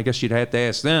mean, I guess you'd have to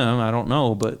ask them. I don't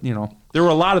know. But, there were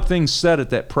a lot of things said at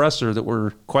that presser that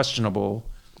were questionable.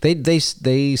 They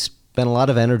spent a lot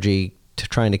of energy to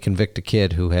trying to convict a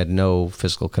kid who had no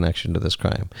physical connection to this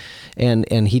crime.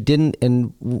 And he didn't.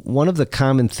 And one of the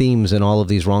common themes in all of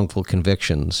these wrongful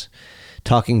convictions,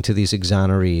 talking to these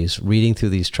exonerees, reading through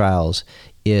these trials,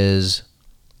 is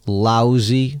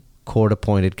lousy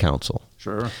court-appointed counsel.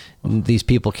 Sure. These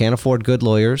people can't afford good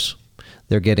lawyers.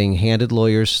 They're getting handed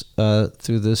lawyers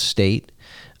through the state,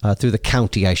 through the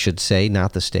county, I should say,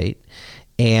 not the state.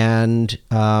 And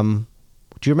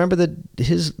do you remember the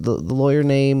lawyer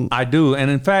name? I do,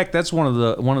 and in fact, that's one of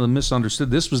the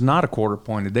misunderstood. This was not a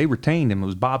court-appointed. They retained him. It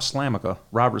was Bob Slamica,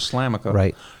 Robert Slamica,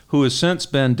 right, who has since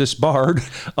been disbarred.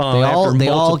 They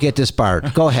all get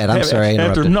disbarred. Go ahead. I'm sorry, I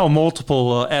interrupted. After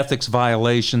multiple ethics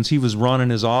violations, he was running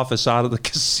his office out of the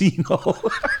casino.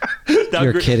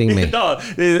 You're kidding me. No,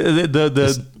 whoever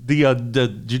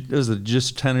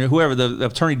the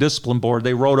attorney discipline board,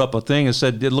 they wrote up a thing and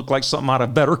said it looked like something out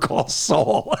of Better Call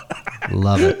Saul.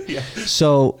 Love it. Yeah.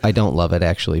 So I don't love it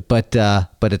actually, but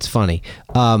it's funny,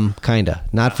 kinda.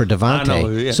 Not for Devontae. I know,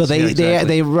 yes, so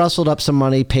they rustled up some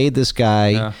money, paid this guy.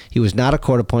 Yeah. He was not a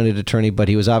court-appointed attorney, but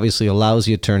he was obviously a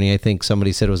lousy attorney. I think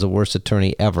somebody said it was the worst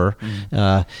attorney ever.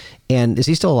 And is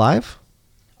he still alive?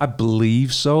 I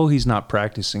believe so. He's not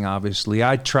practicing, obviously.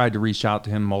 I tried to reach out to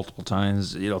him multiple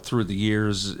times, through the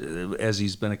years as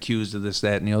he's been accused of this,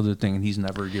 that, and the other thing, and he's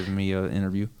never given me an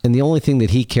interview. And the only thing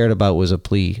that he cared about was a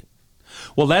plea.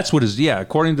 Well, that's what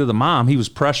according to the mom, he was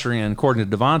pressuring, and according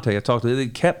to Devontae, they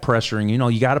kept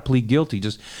pressuring, you got to plead guilty.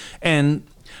 And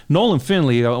Nolan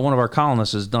Finley, one of our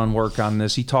columnists, has done work on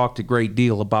this. He talked a great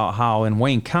deal about how in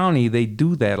Wayne County they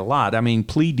do that a lot. I mean,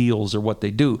 plea deals are what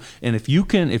they do. And if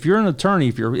you're an attorney,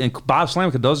 and Bob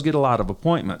Slamica does get a lot of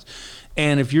appointments.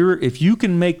 And if you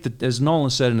can make as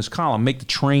Nolan said in his column, make the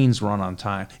trains run on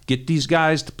time, get these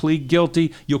guys to plead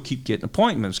guilty, you'll keep getting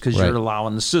appointments because you're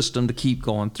allowing the system to keep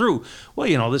going through. Well,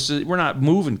 we're not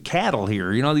moving cattle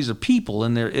here. These are people,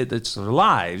 and it's their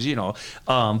lives.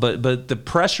 But the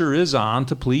pressure is on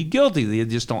to plead guilty. They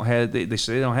just don't have. They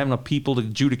say they don't have enough people to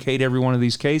adjudicate every one of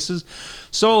these cases.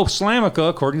 So Slamica,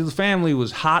 according to the family,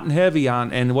 was hot and heavy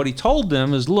on. And what he told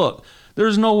them is, look,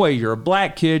 there's no way you're a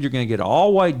black kid, you're going to get an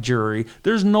all-white jury.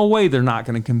 There's no way they're not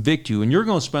going to convict you, and you're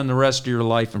going to spend the rest of your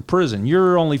life in prison.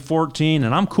 You're only 14,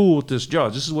 and I'm cool with this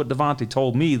judge. This is what Devontae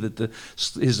told me that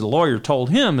his lawyer told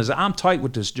him, is I'm tight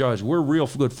with this judge. We're real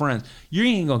good friends.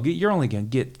 You're only going to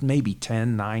get maybe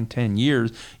 10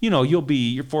 years.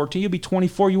 You're 14, you'll be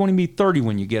 24, you won't even be 30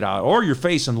 when you get out. Or you're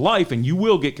facing life, and you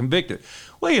will get convicted.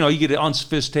 Well, you get an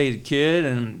unsophisticated kid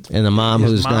and the mom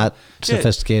who's not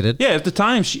sophisticated. Yeah, at the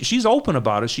time, she's open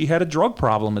about it. She had a drug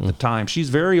problem at the time. She's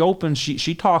very open.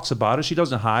 She talks about it. She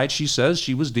doesn't hide. She says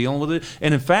she was dealing with it.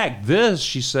 And in fact,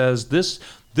 she says this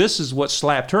is what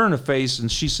slapped her in the face, and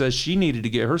she says she needed to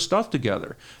get her stuff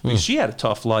together because she had a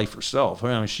tough life herself.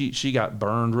 I mean, she got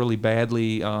burned really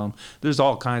badly. There's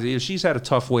all kinds of. She's had a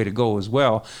tough way to go as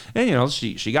well, and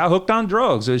she got hooked on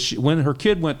drugs. When her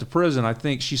kid went to prison, I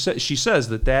think she says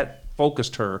that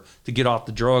focused her to get off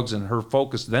the drugs, and her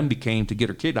focus then became to get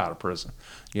her kid out of prison.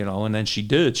 And then she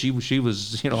did. She was. She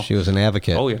was an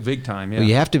advocate. Oh yeah, big time. Yeah. Well,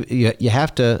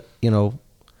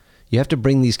 you have to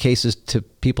bring these cases to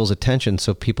people's attention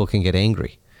so people can get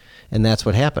angry. And that's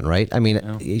what happened, right? I mean,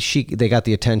 they got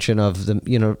the attention of the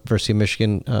University of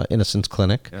Michigan Innocence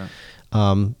Clinic. Yeah.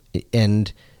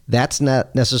 And that's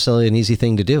not necessarily an easy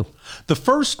thing to do. The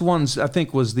first ones, I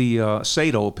think, was the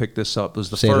Sato picked this up. Was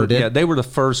the Sato first? Did? Yeah, they were the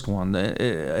first one,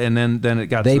 and then it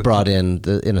got. They brought in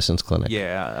the Innocence Clinic.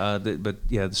 Yeah,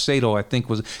 the Sato, I think,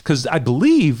 was because I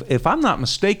believe, if I'm not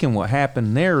mistaken, what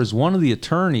happened there is one of the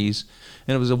attorneys.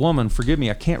 And it was a woman, forgive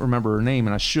me, I can't remember her name,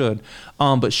 and I should,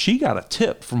 but she got a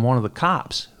tip from one of the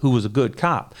cops who was a good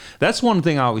cop. That's one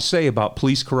thing I always say about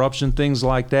police corruption, things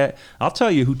like that. I'll tell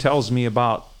you who tells me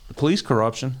about the police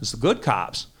corruption. It's the good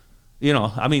cops. You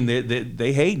know, I mean,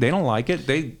 they hate, they don't like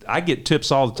it. I get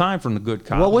tips all the time from the good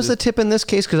cops. What was the tip in this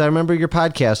case? Because I remember your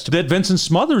podcast that Vincent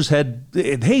Smothers had.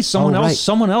 Hey,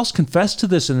 someone else confessed to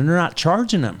this, and they're not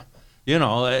charging him. You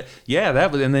know,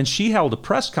 that was, and then she held a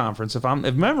press conference. If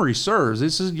memory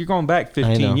serves, you're going back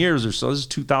 15 years or so. This is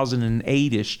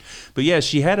 2008ish. But yeah,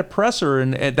 she had a presser,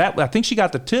 and that I think she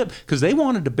got the tip because they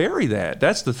wanted to bury that.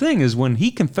 That's the thing is when he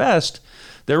confessed,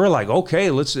 they were like, okay,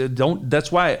 let's don't.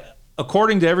 That's why.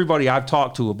 According to everybody I've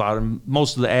talked to about him,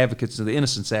 most of the advocates, the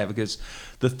innocence advocates,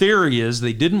 the theory is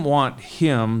they didn't want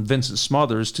him, Vincent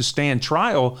Smothers, to stand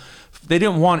trial. They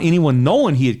didn't want anyone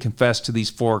knowing he had confessed to these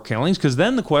 4 killings, because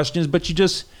then the question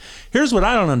is, here's what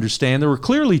I don't understand. There were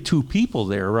clearly 2 people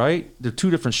there, right? They're 2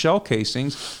 different shell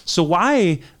casings. So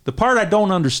why, the part I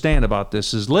don't understand about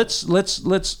this is let's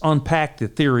unpack the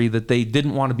theory that they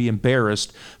didn't want to be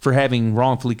embarrassed for having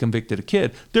wrongfully convicted a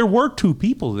kid. There were 2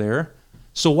 people there.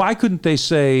 So why couldn't they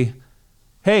say,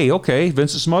 hey, okay,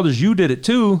 Vincent Smothers, you did it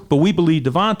too, but we believe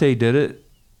Devontae did it.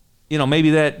 You know,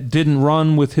 maybe that didn't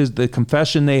run with the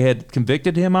confession they had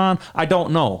convicted him on. I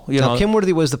don't know. Now, Kim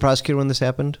Worthy was the prosecutor when this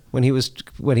happened, when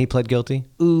he pled guilty?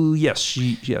 Yes,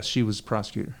 she was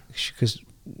prosecutor. Because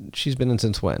she's been in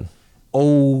since when?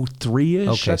 03-ish.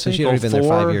 Okay, so she'd already been there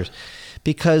 5 years.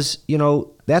 Because,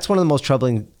 that's one of the most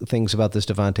troubling things about this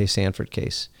Devontae Sanford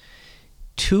case.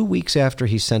 2 weeks after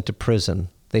he's sent to prison,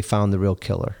 they found the real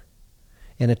killer.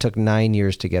 And it took 9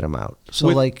 years to get him out. So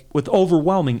with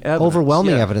overwhelming evidence.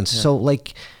 Overwhelming evidence. Yeah. So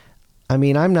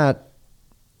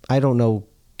I don't know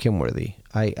Kim Worthy.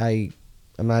 I'm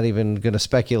not even going to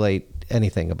speculate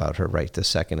anything about her right this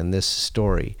second in this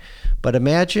story. But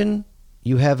imagine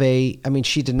you have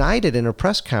she denied it in her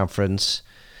press conference,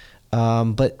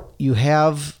 but you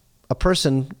have a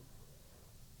person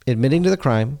admitting to the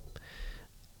crime,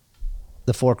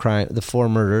 the 4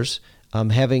 murders,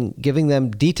 giving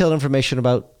them detailed information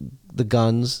about the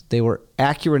guns. They were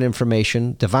accurate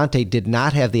information. Devontae did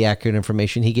not have the accurate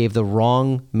information. He gave the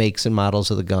wrong makes and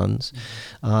models of the guns.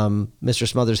 Mr.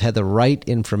 Smothers had the right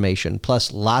information,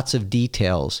 plus lots of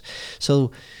details.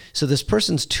 So this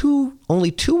person's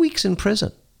only 2 weeks in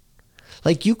prison.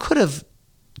 Like, you could have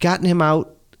gotten him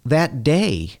out that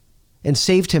day and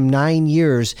saved him 9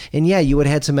 years, and you would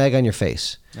have had some egg on your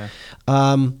face. Yeah.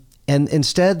 And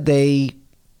instead, they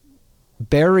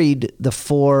buried the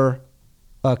 4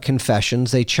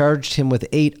 confessions. They charged him with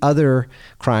 8 other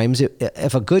crimes.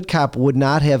 If a good cop would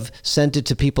not have sent it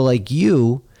to people like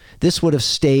you, this would have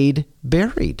stayed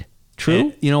buried.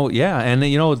 True?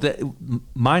 And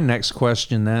my next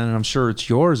question then, and I'm sure it's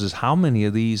yours, is how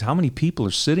many people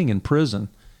are sitting in prison?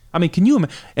 I mean, can you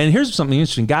imagine? And here's something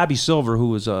interesting. Gabi Silver, who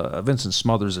was Vincent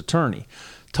Smothers' attorney,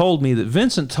 told me that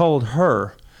Vincent told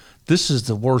her, this is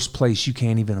the worst place. You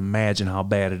can't even imagine how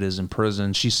bad it is in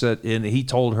prison. She said, and he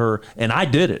told her, and I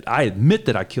did it. I admit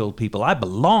that I killed people. I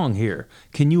belong here.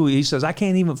 He says, I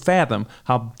can't even fathom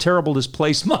how terrible this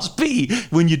place must be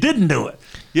when you didn't do it.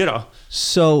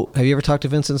 So, have you ever talked to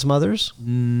Vincent Smothers?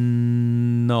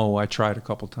 No, I tried a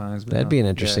couple times. But that'd be an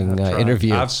interesting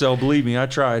interview. Believe me, I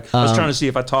tried. I was trying to see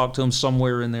if I talked to him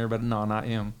somewhere in there, but no, not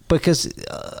him. Because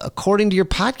according to your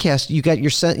podcast, you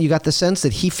got the sense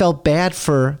that he felt bad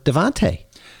for Devontae.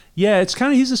 Yeah,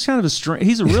 Vincent's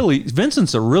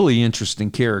a really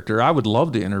interesting character. I would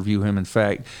love to interview him. In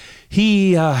fact,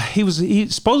 he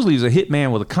supposedly was a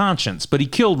hitman with a conscience, but he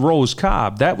killed Rose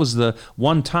Cobb. That was the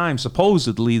one time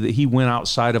supposedly that he went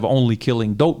outside of only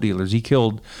killing dope dealers. He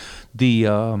killed the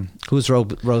who's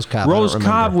Rose Cobb? Rose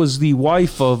Cobb was the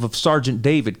wife of Sergeant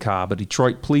David Cobb, a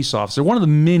Detroit police officer. One of the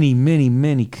many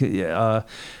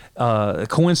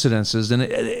coincidences. And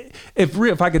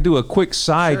if I could do a quick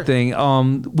side thing,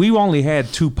 we only had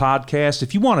 2 podcasts.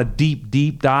 If you want a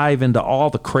deep dive into all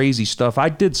the crazy stuff, I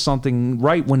did something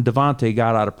right when Devontae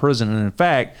got out of prison. And in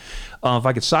fact, if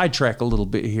I could sidetrack a little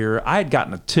bit here, I had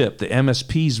gotten a tip. The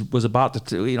MSPs was about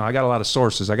to, I got a lot of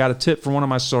sources. I got a tip from one of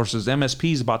my sources.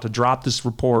 MSP is about to drop this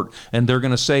report, and they're going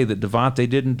to say that Devontae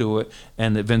didn't do it,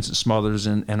 and that Vincent Smothers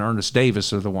and Ernest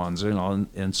Davis are the ones, then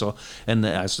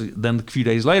a few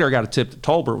days later, I got a tip that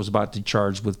Tolbert was about to be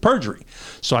charged with perjury.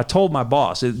 So I told my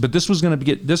boss, but this wasn't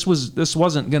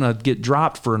going to get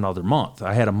dropped for another month.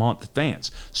 I had a month advance.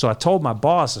 So I told my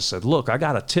boss, I said, look, I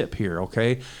got a tip here,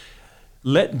 okay?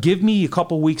 Give me a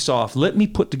couple weeks off. Let me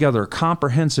put together a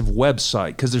comprehensive website,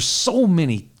 because there's so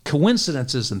many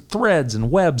coincidences and threads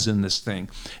and webs in this thing.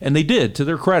 And they did, to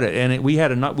their credit. And we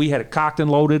had it cocked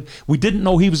and loaded. We didn't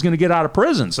know he was going to get out of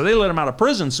prison, so they let him out of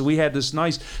prison. So we had this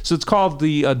nice. So it's called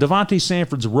the Devontae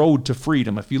Sanford's Road to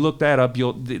Freedom. If you look that up,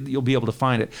 you'll be able to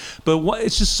find it. But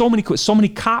it's just so many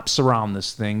cops around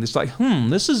this thing. It's like,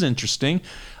 this is interesting.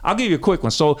 I'll give you a quick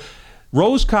one. So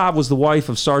Rose Cobb was the wife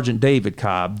of Sergeant David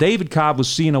Cobb. David Cobb was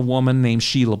seeing a woman named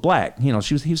Sheila Black. He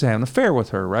was having an affair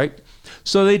with her, right?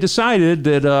 So they decided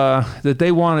that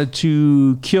they wanted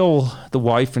to kill the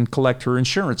wife and collect her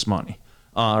insurance money,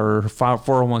 or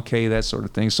 401k, that sort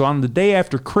of thing. So on the day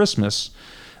after Christmas,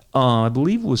 I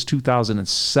believe it was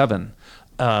 2007.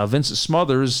 Vincent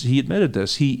Smothers, he admitted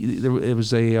this.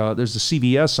 There's a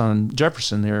CVS on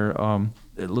Jefferson there, a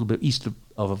little bit east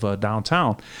of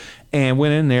downtown, and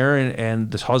went in there,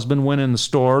 and the husband went in the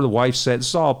store. The wife said,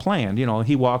 "It's all planned."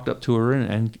 He walked up to her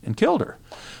and killed her.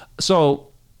 So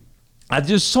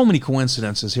there's so many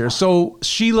coincidences here. So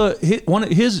Sheila,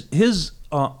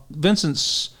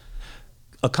 Vincent's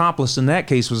accomplice in that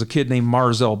case was a kid named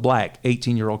Marzell Black,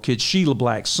 18-year-old kid, Sheila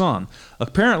Black's son.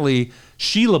 Apparently,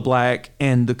 Sheila Black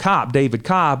and the cop, David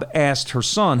Cobb, asked her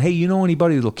son, "Hey, you know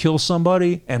anybody that'll kill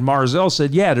somebody?" And Marzell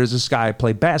said, "Yeah, there's this guy I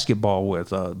play basketball with,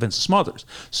 Vincent Smothers."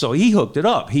 So he hooked it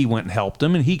up. He went and helped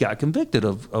him, and he got convicted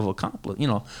of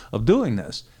doing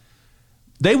this.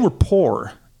 They were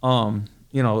poor.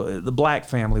 The Black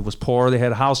family was poor. They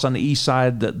had a house on the east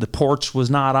side. The porch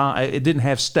was not on. It didn't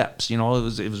have steps. It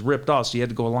was ripped off, so you had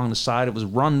to go along the side. It was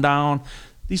run down.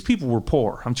 These people were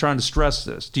poor. I'm trying to stress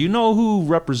this. Do you know who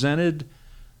represented?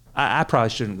 I probably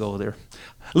shouldn't go there.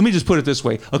 Let me just put it this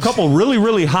way. A couple really,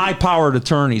 really high-powered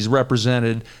attorneys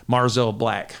represented Marzell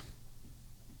Black.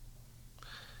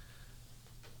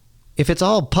 If it's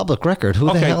all public record, who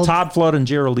the hell? Okay, Todd Flood and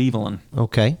Gerald Evelyn.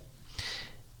 Okay.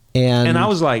 And I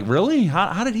was like, really?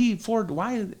 How did he afford?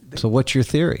 Why? So what's your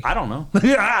theory? I don't know.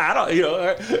 I don't.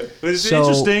 It's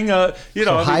interesting.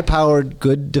 High-powered,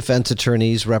 good defense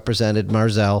attorneys represented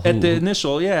Marzell at the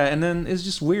initial, yeah. And then it's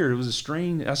just weird. It was a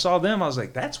strange. I saw them. I was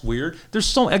like, that's weird.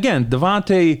 There's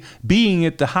Devontae being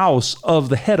at the house of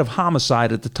the head of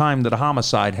homicide at the time that a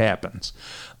homicide happens.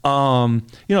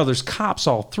 There's cops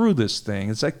all through this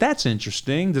thing. It's like, that's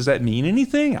interesting. Does that mean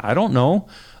anything? I don't know.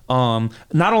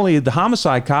 Not only the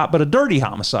homicide cop, but a dirty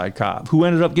homicide cop who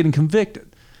ended up getting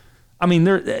convicted. I mean,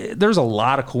 there's a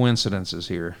lot of coincidences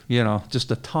here,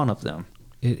 just a ton of them.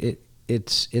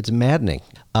 It's maddening.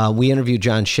 We interviewed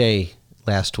John Shea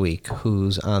last week,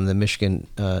 who's on the Michigan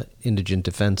Indigent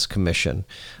Defense Commission,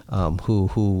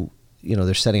 who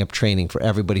they're setting up training for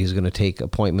everybody who's going to take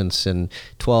appointments in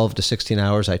 12 to 16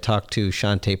 hours. I talked to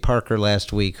Shantae Parker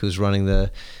last week, who's running the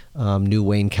new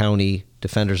Wayne County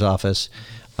Defender's Office.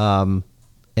 And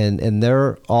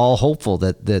they're all hopeful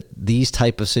that these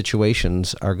type of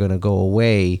situations are going to go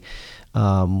away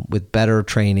with better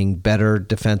training, better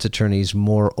defense attorneys,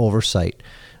 more oversight.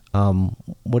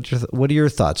 What are your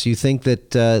thoughts? Do you think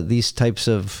that these types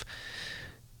of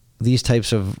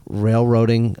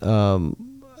railroading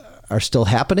are still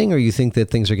happening, or you think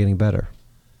that things are getting better?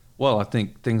 Well, I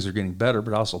think things are getting better,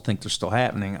 but I also think they're still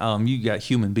happening. You got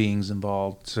human beings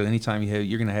involved, so anytime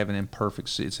you're going to have an imperfect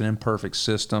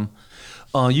system.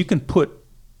 You can put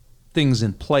things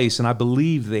in place, and I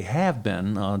believe they have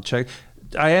been checked.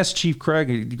 I asked Chief Craig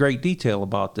in great detail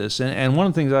about this, and one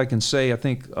of the things I can say, I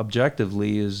think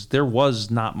objectively, is there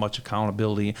was not much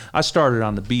accountability. I started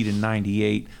on the beat in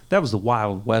 '98. That was the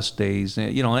Wild West days,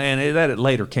 and that it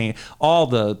later came. All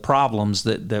the problems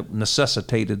that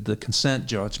necessitated the consent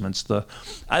judgments.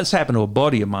 This happened to a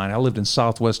buddy of mine. I lived in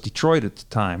Southwest Detroit at the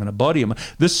time, and a buddy of mine.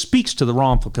 This speaks to the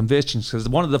wrongful convictions, because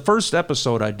one of the first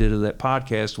episode I did of that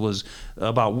podcast was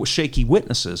about shaky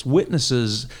witnesses.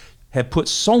 Witnesses had put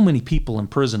so many people in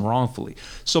prison wrongfully.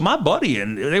 So my buddy,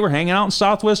 and they were hanging out in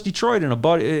Southwest Detroit, and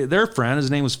their friend,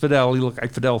 his name was Fidel. He looked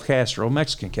like Fidel Castro,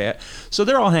 Mexican cat. So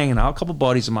they're all hanging out, a couple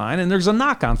buddies of mine, and there's a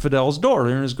knock on Fidel's door.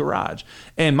 They're in his garage.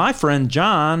 And my friend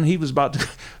John, he was about to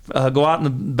go out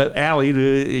in the alley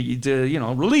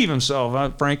to relieve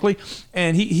himself, frankly.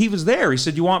 And he was there. He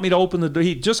said, "You want me to open the door?"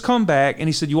 He'd just come back, and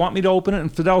he said, "You want me to open it?"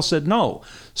 And Fidel said no.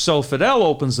 So Fidel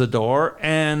opens the door,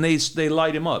 and they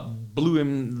light him up, blew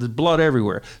him, the blood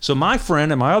everywhere. So my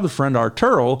friend and my other friend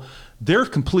Arturo, they're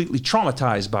completely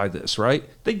traumatized by this, right?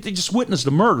 They just witnessed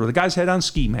a murder. The guys had on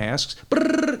ski masks,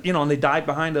 and they died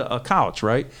behind a couch,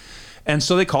 right? And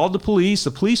so they called the police.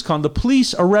 The police come. The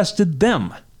police arrested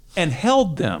them and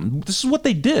held them. This is what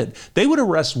they did. They would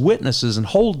arrest witnesses and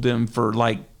hold them for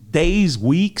like days,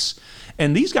 weeks.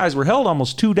 And these guys were held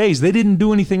almost 2 days. They didn't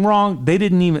do anything wrong.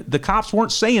 The cops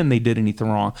weren't saying they did anything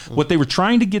wrong. What they were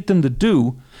trying to get them to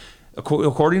do,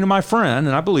 according to my friend,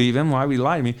 and I believe him, why would he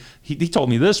lie to me? He told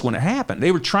me this when it happened.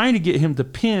 They were trying to get him to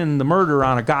pin the murder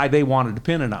on a guy they wanted to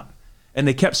pin it on. And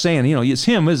they kept saying, it's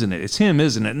him, isn't it? It's him,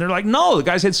 isn't it? And they're like, no, the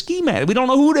guys had ski masks. We don't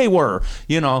know who they were,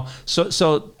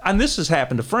 So, and this has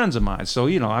happened to friends of mine. So,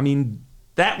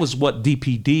 that was what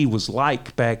DPD was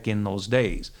like back in those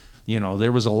days. You know,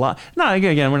 there was a lot. Now,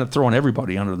 again, we're not throwing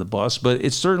everybody under the bus, but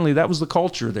it's certainly that was the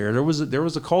culture there. There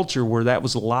was a culture where that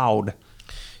was allowed.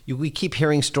 We keep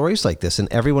hearing stories like this in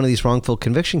every one of these wrongful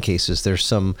conviction cases. There's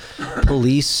some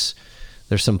police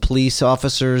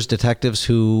officers, detectives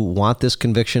who want this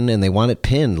conviction and they want it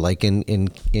pinned, like in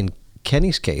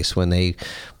Kenny's case when they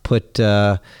put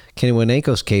Kenny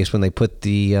Wanenko's case when they put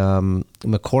the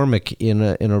McCormick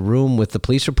in a room with the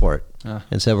police report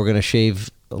and said, we're going to shave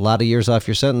a lot of years off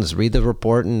your sentence. Read the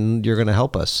report and you're going to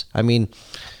help us. I mean,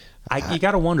 you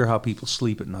got to wonder how people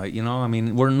sleep at night. You know, I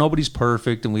mean, nobody's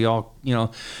perfect, and we all, you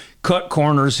know, cut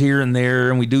corners here and there,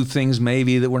 and we do things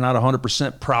maybe that we're not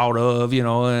 100% proud of, you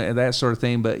know, and that sort of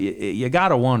thing. But you got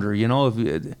to wonder, you know,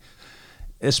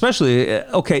 especially,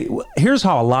 okay, here's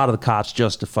how a lot of the cops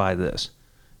justify this.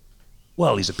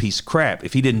 Well, he's a piece of crap.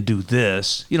 If he didn't do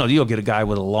this, you know, you'll get a guy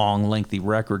with a long, lengthy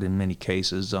record in many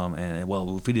cases. And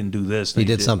well, if he didn't do this, he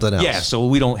did something else. Yeah, so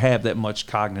we don't have that much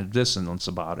cognitive dissonance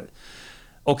about it.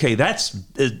 Okay, that's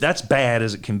bad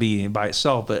as it can be by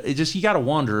itself, but it just, you got to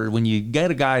wonder when you get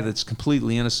a guy that's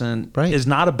completely innocent, right, is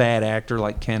not a bad actor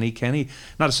like Kenny. Kenny,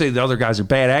 not to say the other guys are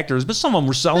bad actors, but some of them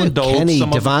were selling dope. Kenny,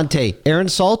 Devontae, Aaron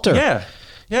Salter. Yeah.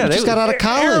 Yeah, they just got out of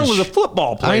college. Aaron was a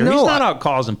football player. I know. He's not out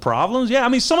causing problems. Yeah, I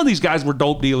mean, some of these guys were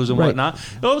dope dealers and whatnot.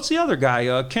 Oh, it's the other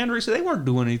guy, Kendrick. They weren't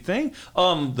doing anything.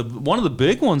 One of the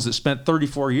big ones that spent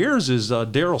 34 years is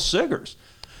Daryl Siggers.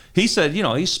 He said, you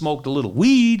know, he smoked a little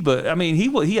weed, but I mean,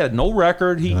 he had no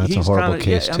record. That's a horrible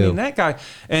case too. I mean, that guy,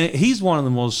 and he's one of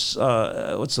the most,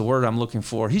 what's the word I'm looking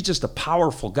for? He's just a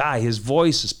powerful guy. His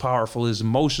voice is powerful. His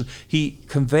emotion, he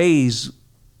conveys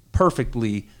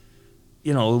perfectly,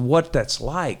 you know, what that's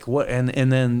like. What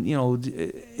and then, you know,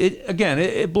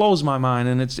 it blows my mind,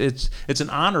 and it's an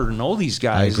honor to know these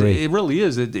guys. I agree. It really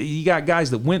is. You got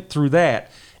guys that went through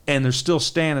that, and they're still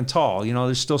standing tall. You know,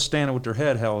 they're still standing with their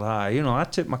head held high. You know, I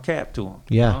tip my cap to them.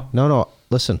 Yeah. You know? No.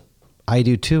 Listen, I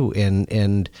do too,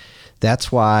 and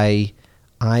that's why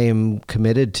I am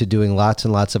committed to doing lots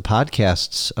and lots of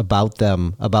podcasts about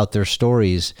them, about their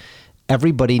stories.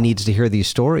 Everybody needs to hear these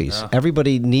stories. Yeah.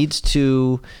 Everybody needs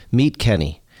to meet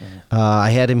Kenny. Yeah.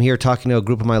 I had him here talking to a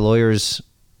group of my lawyers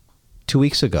 2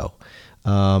 weeks ago.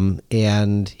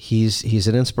 And he's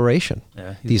an inspiration.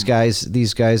 Yeah, these guys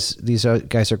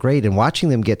are great, and watching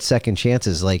them get second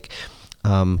chances, like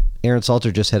Aaron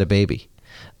Salter just had a baby,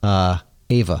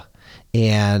 Ava,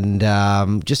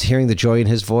 and just hearing the joy in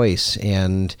his voice.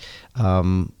 And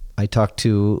I talked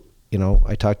to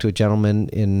a gentleman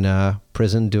in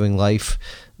prison doing life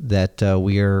that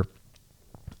we are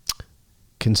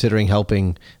considering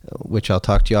helping, which I'll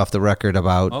talk to you off the record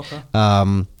about.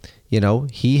 Okay. You know,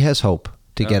 he has hope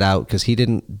to get out because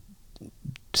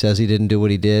says he didn't do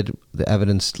what he did. The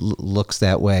evidence looks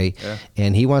that way,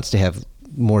 and he wants to have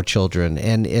more children.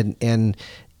 And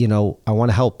you know, I want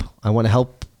to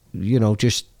help. You know,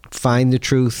 just find the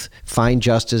truth, find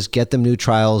justice, get them new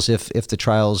trials if the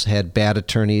trials had bad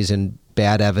attorneys and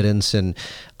bad evidence, and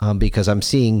because I'm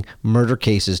seeing murder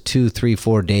cases 2, 3,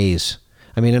 4 days.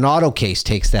 I mean, an auto case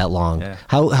takes that long. Yeah.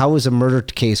 How is a murder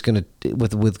case going to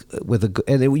with a?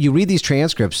 And you read these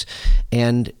transcripts,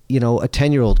 and you know, a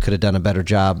 10-year-old could have done a better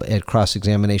job at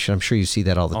cross-examination. I'm sure you see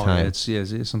that all the time. Yeah,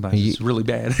 sometimes it's really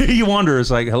bad. You wonder.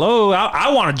 It's like, hello,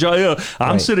 I want to judge you.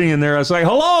 I'm sitting in there. It's like,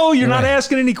 hello, you're not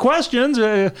asking any questions.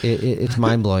 It's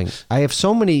mind blowing. I have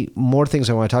so many more things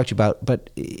I want to talk to you about,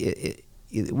 but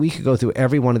we could go through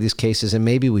every one of these cases, and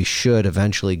maybe we should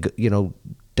eventually, you know,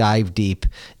 dive deep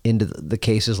into the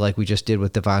cases like we just did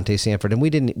with Devontae Sanford, and we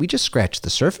just scratched the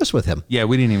surface with him. Yeah,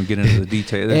 we didn't even get into the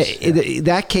details.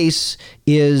 That case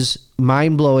is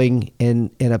mind-blowing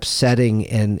and upsetting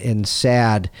and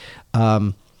sad.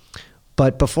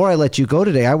 But before I let you go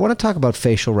today, I want to talk about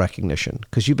facial recognition,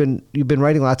 because you've been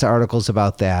writing lots of articles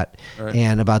about that, right,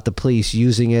 and about the police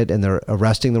using it and they're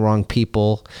arresting the wrong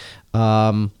people.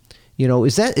 You know,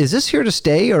 is this here to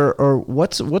stay, or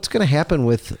what's going to happen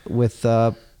with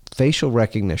facial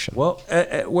recognition? Well,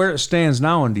 where it stands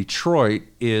now in Detroit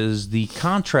is the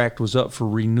contract was up for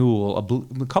renewal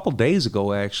a couple days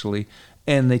ago, actually,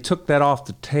 and they took that off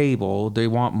the table. They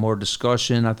want more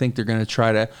discussion. I think they're going to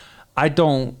try to. I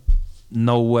don't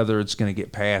know whether it's going to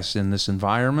get passed in this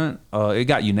environment. It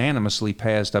got unanimously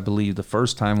passed, I believe, the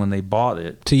first time when they bought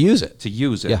it. To use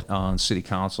it on city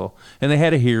council. And they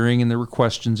had a hearing, and there were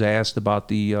questions asked about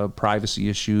the privacy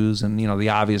issues and, you know, the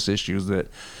obvious issues that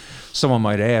someone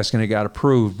might ask, and it got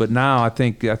approved. But now I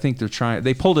think they're trying.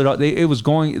 They pulled it up. It was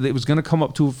going to come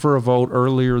up for a vote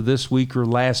earlier this week or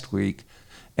last week.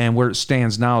 And where it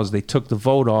stands now is they took the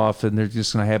vote off, and they're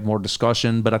just going to have more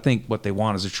discussion. But I think what they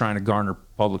want is they're trying to garner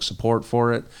public support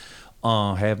for it.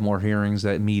 have more hearings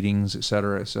at meetings, et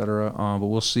cetera, et cetera. But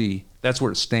we'll see. That's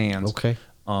where it stands. Okay.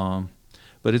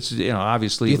 But it's,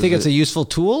 obviously. Do you think it's a useful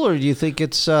tool, or do you think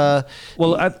it's? Well,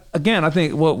 I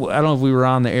think. Well, I don't know if we were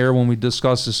on the air when we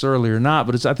discussed this earlier or not,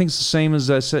 but I think it's the same as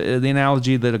the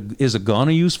analogy that is a gun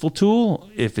a useful tool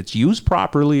if it's used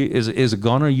properly? Is a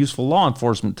gun a useful law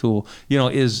enforcement tool?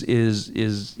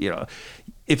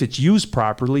 If it's used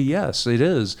properly, yes, it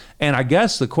is. And I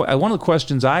guess one of the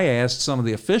questions I asked some of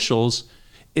the officials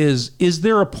is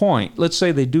there a point, let's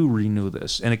say they do renew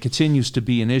this and it continues to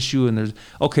be an issue, and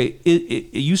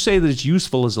you say that it's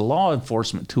useful as a law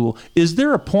enforcement tool. Is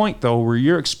there a point, though, where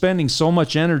you're expending so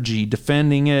much energy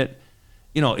defending it?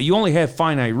 You only have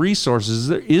finite resources.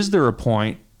 Is there a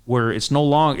point where it's no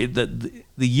longer, the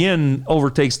yin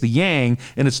overtakes the yang,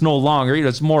 and it's no longer,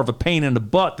 it's more of a pain in the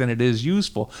butt than it is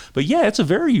useful? But yeah, it's a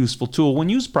very useful tool when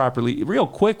used properly. Real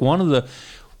quick,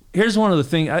 here's one of the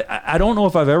things. I don't know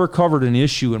if I've ever covered an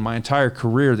issue in my entire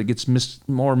career that gets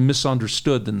more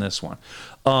misunderstood than this one.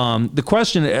 The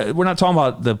question, we're not talking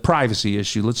about the privacy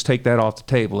issue. Let's take that off the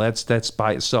table. That's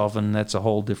by itself, and that's a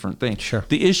whole different thing. Sure.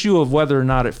 The issue of whether or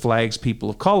not it flags people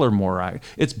of color more,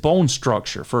 it's bone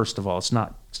structure, first of all. It's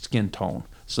not skin tone.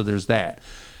 So there's that.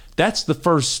 That's the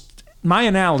first. My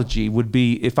analogy would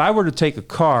be if I were to take a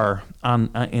car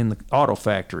in the auto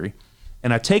factory,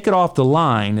 and I take it off the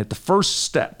line at the first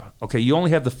step. Okay, you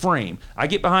only have the frame. I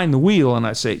get behind the wheel and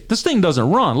I say, this thing doesn't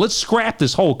run. Let's scrap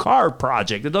this whole car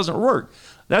project. It doesn't work.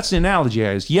 That's the analogy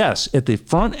I use. Yes, at the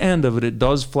front end of it, it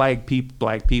does flag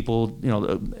black people,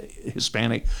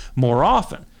 Hispanic more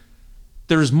often.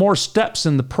 There's more steps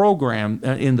in the program,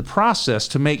 in the process,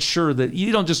 to make sure that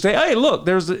you don't just say, hey, look,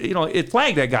 it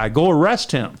flagged that guy, go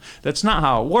arrest him. That's not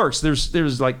how it works.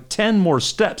 There's like 10 more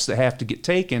steps that have to get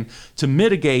taken to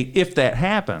mitigate if that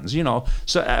happens,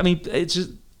 So, I mean, it's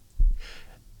just,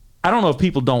 I don't know if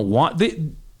people don't want,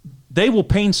 they will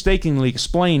painstakingly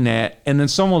explain that, and then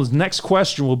someone's next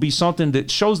question will be something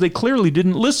that shows they clearly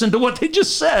didn't listen to what they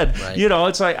just said. Right.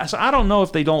 It's like, I don't know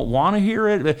if they don't want to hear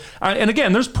it. And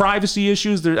again, there's privacy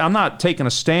issues. I'm not taking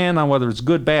a stand on whether it's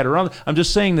good, bad, or other. I'm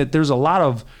just saying that there's a lot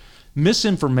of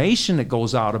misinformation that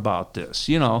goes out about this,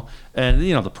 and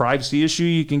the privacy issue,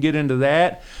 you can get into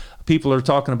that. People are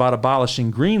talking about abolishing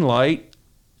green light.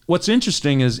 What's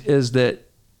interesting is that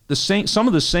some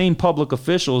of the same public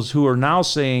officials who are now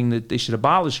saying that they should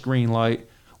abolish green light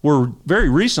were very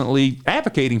recently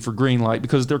advocating for green light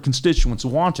because their constituents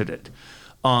wanted it.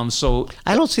 So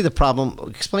I don't see the problem.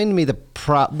 Explain to me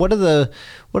what are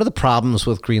the problems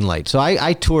with green light? So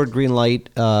I toured green light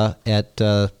at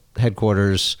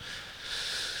headquarters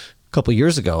a couple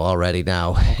years ago already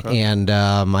now, and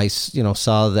I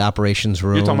saw the operations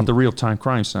room. You're talking about the Real-Time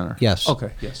Crime Center? Yes.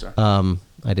 Okay. Yes, sir.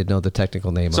 I didn't know the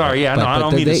technical name. Sorry, of it. I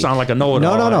don't mean to sound like a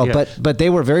know-it-all. No. Yeah. But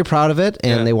they were very proud of it,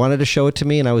 and they wanted to show it to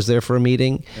me, and I was there for a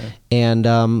meeting, and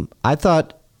I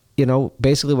thought,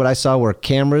 basically what I saw were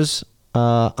cameras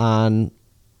on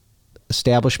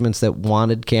establishments that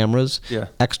wanted cameras,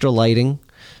 extra lighting.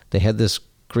 They had this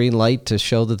green light to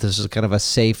show that this is kind of a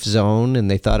safe zone, and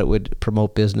they thought it would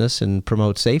promote business and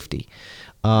promote safety.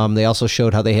 They also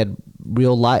showed how they had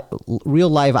real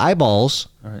live eyeballs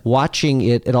watching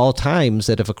it at all times,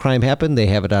 that if a crime happened, they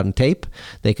have it on tape.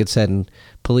 They could send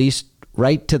police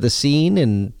right to the scene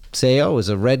and say, oh, it was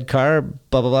a red car,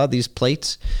 blah, blah, blah, these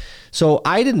plates. So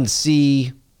I didn't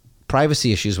see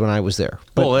privacy issues when I was there.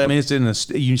 Well, I mean, it's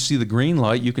you see the green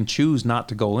light, you can choose not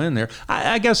to go in there.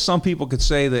 I guess some people could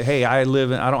say that, hey, I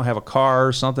don't have a car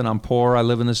or something, I'm poor, I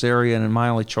live in this area, and my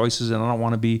only choices, and I don't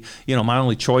want to be, my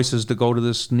only choice is to go to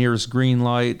this nearest green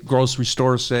light, grocery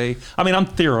store, say. I mean, I'm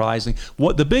theorizing.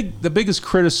 What the biggest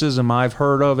criticism I've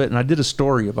heard of it, and I did a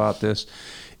story about this,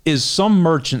 is some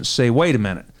merchants say, wait a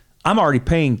minute, I'm already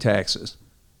paying taxes.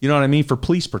 You know what I mean? For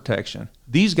police protection.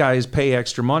 These guys pay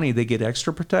extra money, they get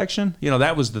extra protection.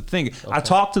 That was the thing. Okay. I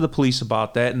talked to the police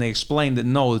about that, and they explained that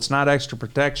no, it's not extra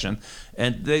protection.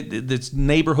 And it's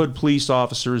neighborhood police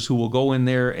officers who will go in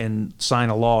there and sign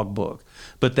a logbook.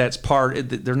 But that's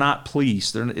they're not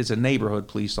police. It's a neighborhood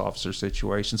police officer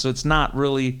situation. So it's not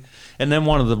really. And then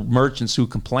one of the merchants who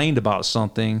complained about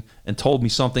something and told me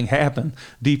something happened,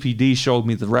 DPD showed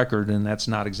me the record, and that's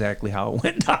not exactly how it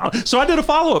went down. So I did a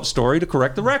follow-up story to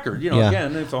correct the record.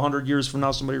 Again, if 100 years from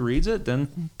now somebody reads it,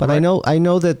 then. But right. I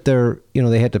know that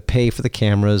they had to pay for the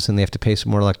cameras, and they have to pay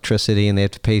some more electricity, and they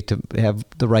have to pay to have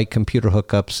the right computer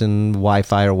hookups and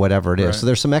Wi-Fi or whatever it is. Right. So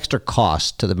there's some extra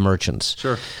cost to the merchants.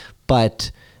 Sure.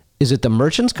 But is it the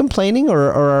merchants complaining,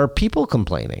 or are people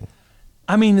complaining?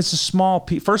 I mean, it's a small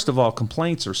first of all,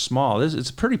 complaints are small. It's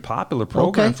a pretty popular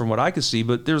program from what I could see,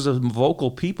 but there's a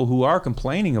vocal people who are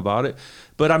complaining about it.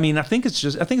 But I mean, I think it's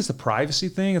the privacy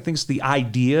thing. I think it's the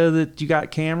idea that you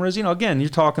got cameras. Again, you're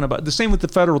talking about the same with the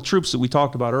federal troops that we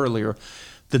talked about earlier.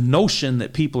 The notion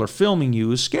that people are filming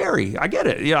you is scary. I get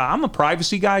it. Yeah, I'm a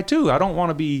privacy guy too. I don't want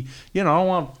to be, I don't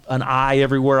want an eye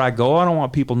everywhere I go. I don't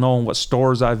want people knowing what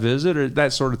stores I visit or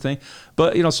that sort of thing.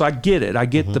 But, so I get it. I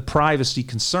get the privacy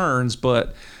concerns,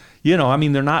 but, I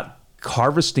mean, they're not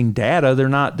harvesting data. They're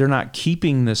not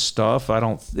keeping this stuff. I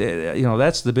don't,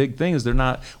 that's the big thing is they're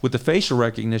not, with the facial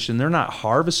recognition, they're not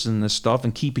harvesting this stuff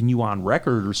and keeping you on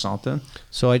record or something.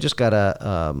 So I just got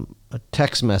a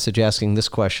text message asking this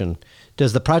question.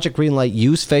 Does the Project Greenlight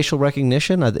use facial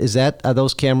recognition? Are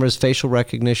those cameras facial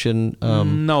recognition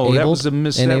no, that was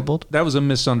enabled? That was a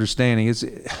misunderstanding.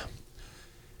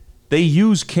 They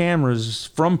use cameras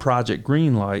from Project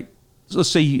Greenlight. Let's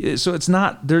say so it's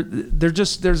not they're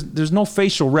just there's no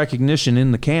facial recognition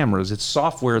in the cameras. It's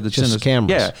software that's just in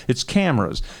cameras. Yeah, it's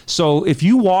cameras. So if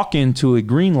you walk into a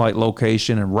Greenlight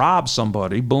location and rob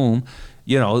somebody, boom,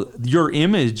 your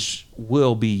image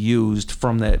will be used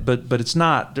from that, but it's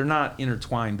not. They're not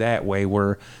intertwined that way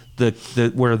where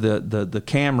the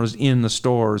cameras in the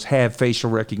stores have facial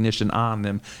recognition on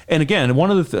them. And again, one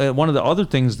of the other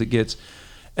things that gets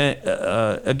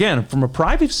again from a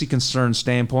privacy concern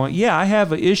standpoint, yeah, I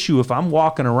have an issue if I'm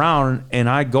walking around and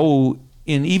I go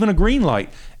in even a green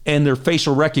light and they're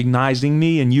facial recognizing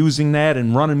me and using that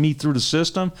and running me through the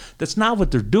system. That's not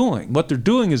what they're doing. What they're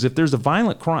doing is if there's a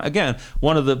violent crime, again,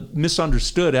 one of the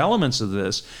misunderstood elements of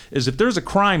this is if there's a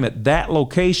crime at that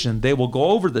location, they will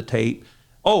go over the tape.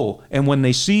 Oh, and when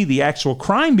they see the actual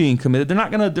crime being committed, they're not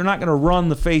gonna run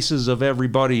the faces of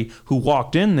everybody who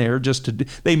walked in there just to.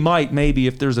 They might maybe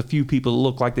if there's a few people that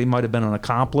look like they might have been an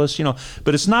accomplice,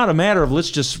 But it's not a matter of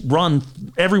let's just run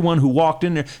everyone who walked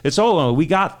in there. It's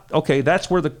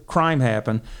that's where the crime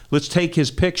happened. Let's take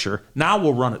his picture. Now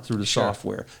we'll run it through the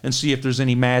software and see if there's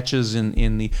any matches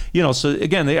in the. So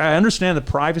again, I understand the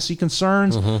privacy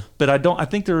concerns, but I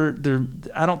don't think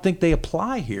they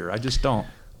apply here. I just don't.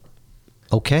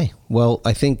 Okay. Well,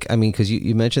 because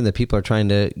you mentioned that people are trying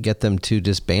to get them to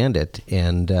disband it,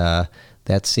 and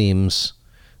that seems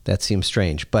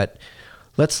strange. But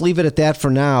let's leave it at that for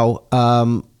now.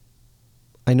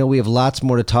 I know we have lots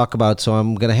more to talk about, so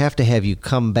I'm going to have you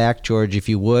come back, George, if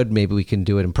you would. Maybe we can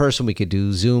do it in person. We could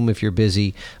do Zoom if you're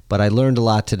busy. But I learned a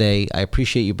lot today. I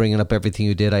appreciate you bringing up everything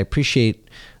you did. I appreciate,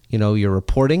 your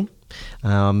reporting.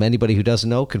 Anybody who doesn't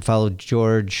know can follow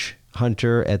George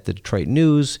Hunter at the Detroit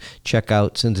News. Check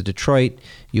out Sins of Detroit.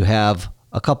 You have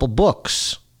a couple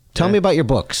books. Tell me about your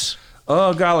books.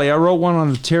 Oh, golly. I wrote one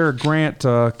on the Tara Grant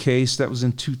case. That was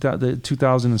in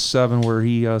 2007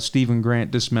 where Stephen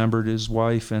Grant dismembered his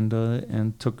wife and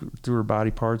threw her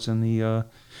body parts in the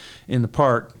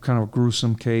park. Kind of a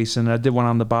gruesome case. And I did one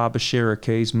on the Bob Bashara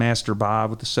case, Master Bob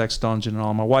with the sex dungeon and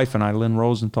all. My wife and I, Lynn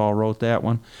Rosenthal, wrote that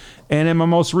one. And in my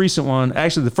most recent one,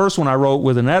 actually the first one I wrote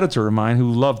with an editor of mine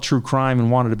who loved true crime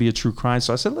and wanted to be a true crime.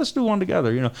 So I said, let's do one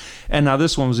together, And now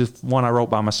this one was one I wrote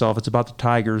by myself. It's about the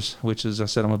Tigers, which is, I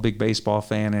said, I'm a big baseball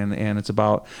fan and it's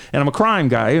about, and I'm a crime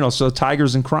guy, so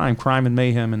Tigers and crime and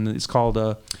mayhem. And it's called,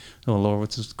 oh Lord,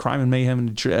 what's this? Crime and Mayhem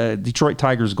and Detroit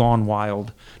Tigers Gone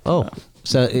Wild. Oh,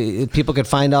 so people could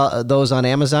find those on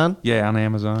Amazon? Yeah, on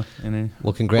Amazon. And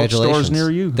well, congratulations. Bookstores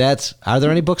near you. Are there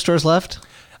any bookstores left?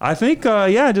 I think,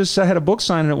 I had a book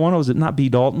signing at one. Was it not B.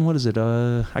 Dalton? What is it?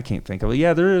 I can't think of it.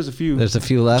 Yeah, there is a few. There's a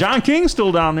few left. John King's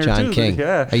still down there, too. John King.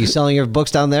 Yeah. Are you selling your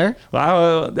books down there?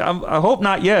 I hope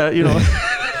not yet,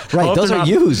 Right, those are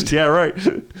used. Yeah, right.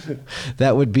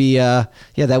 That would be, that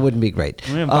wouldn't be great.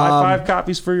 Buy 5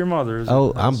 copies for your mother.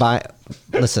 I'm buying.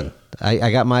 Listen,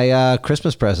 I got my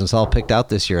Christmas presents all picked out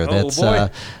this year.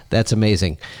 That's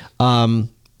amazing.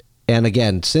 And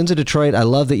again, Sins of Detroit, I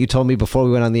love that you told me before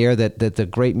we went on the air that the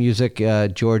great music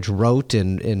George wrote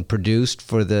and produced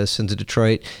for the Sins of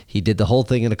Detroit. He did the whole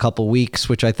thing in a couple weeks,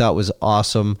 which I thought was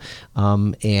awesome.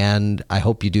 And I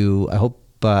hope you do. I hope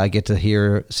I get to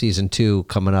hear season 2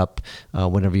 coming up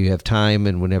whenever you have time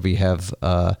and whenever you have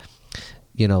the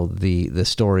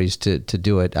stories to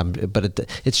do it. But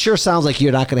it sure sounds like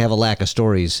you're not going to have a lack of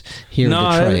stories here in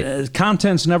Detroit.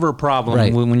 Content's never a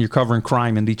problem when you're covering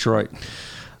crime in Detroit.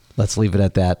 Let's leave it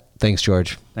at that. Thanks,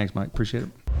 George. Thanks, Mike. Appreciate it.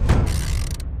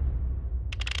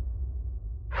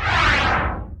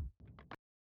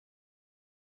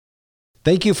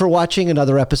 Thank you for watching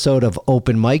another episode of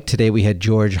Open Mic. Today we had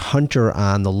George Hunter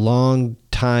on, the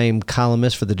longtime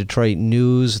columnist for the Detroit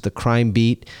News, the crime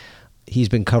beat. He's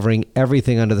been covering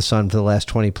everything under the sun for the last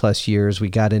 20 plus years. We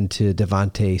got into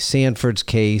Devontae Sanford's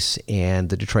case and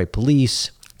the Detroit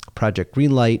police, Project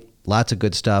Greenlight, lots of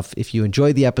good stuff. If you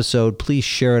enjoyed the episode, please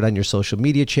share it on your social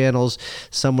media channels.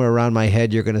 Somewhere around my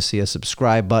head, you're going to see a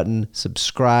subscribe button.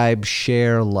 Subscribe,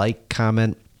 share, like,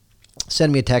 comment.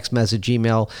 Send me a text message,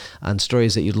 email on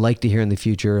stories that you'd like to hear in the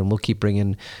future, and we'll keep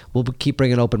bringing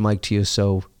Open Mic to you.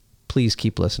 So please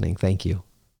keep listening. Thank you.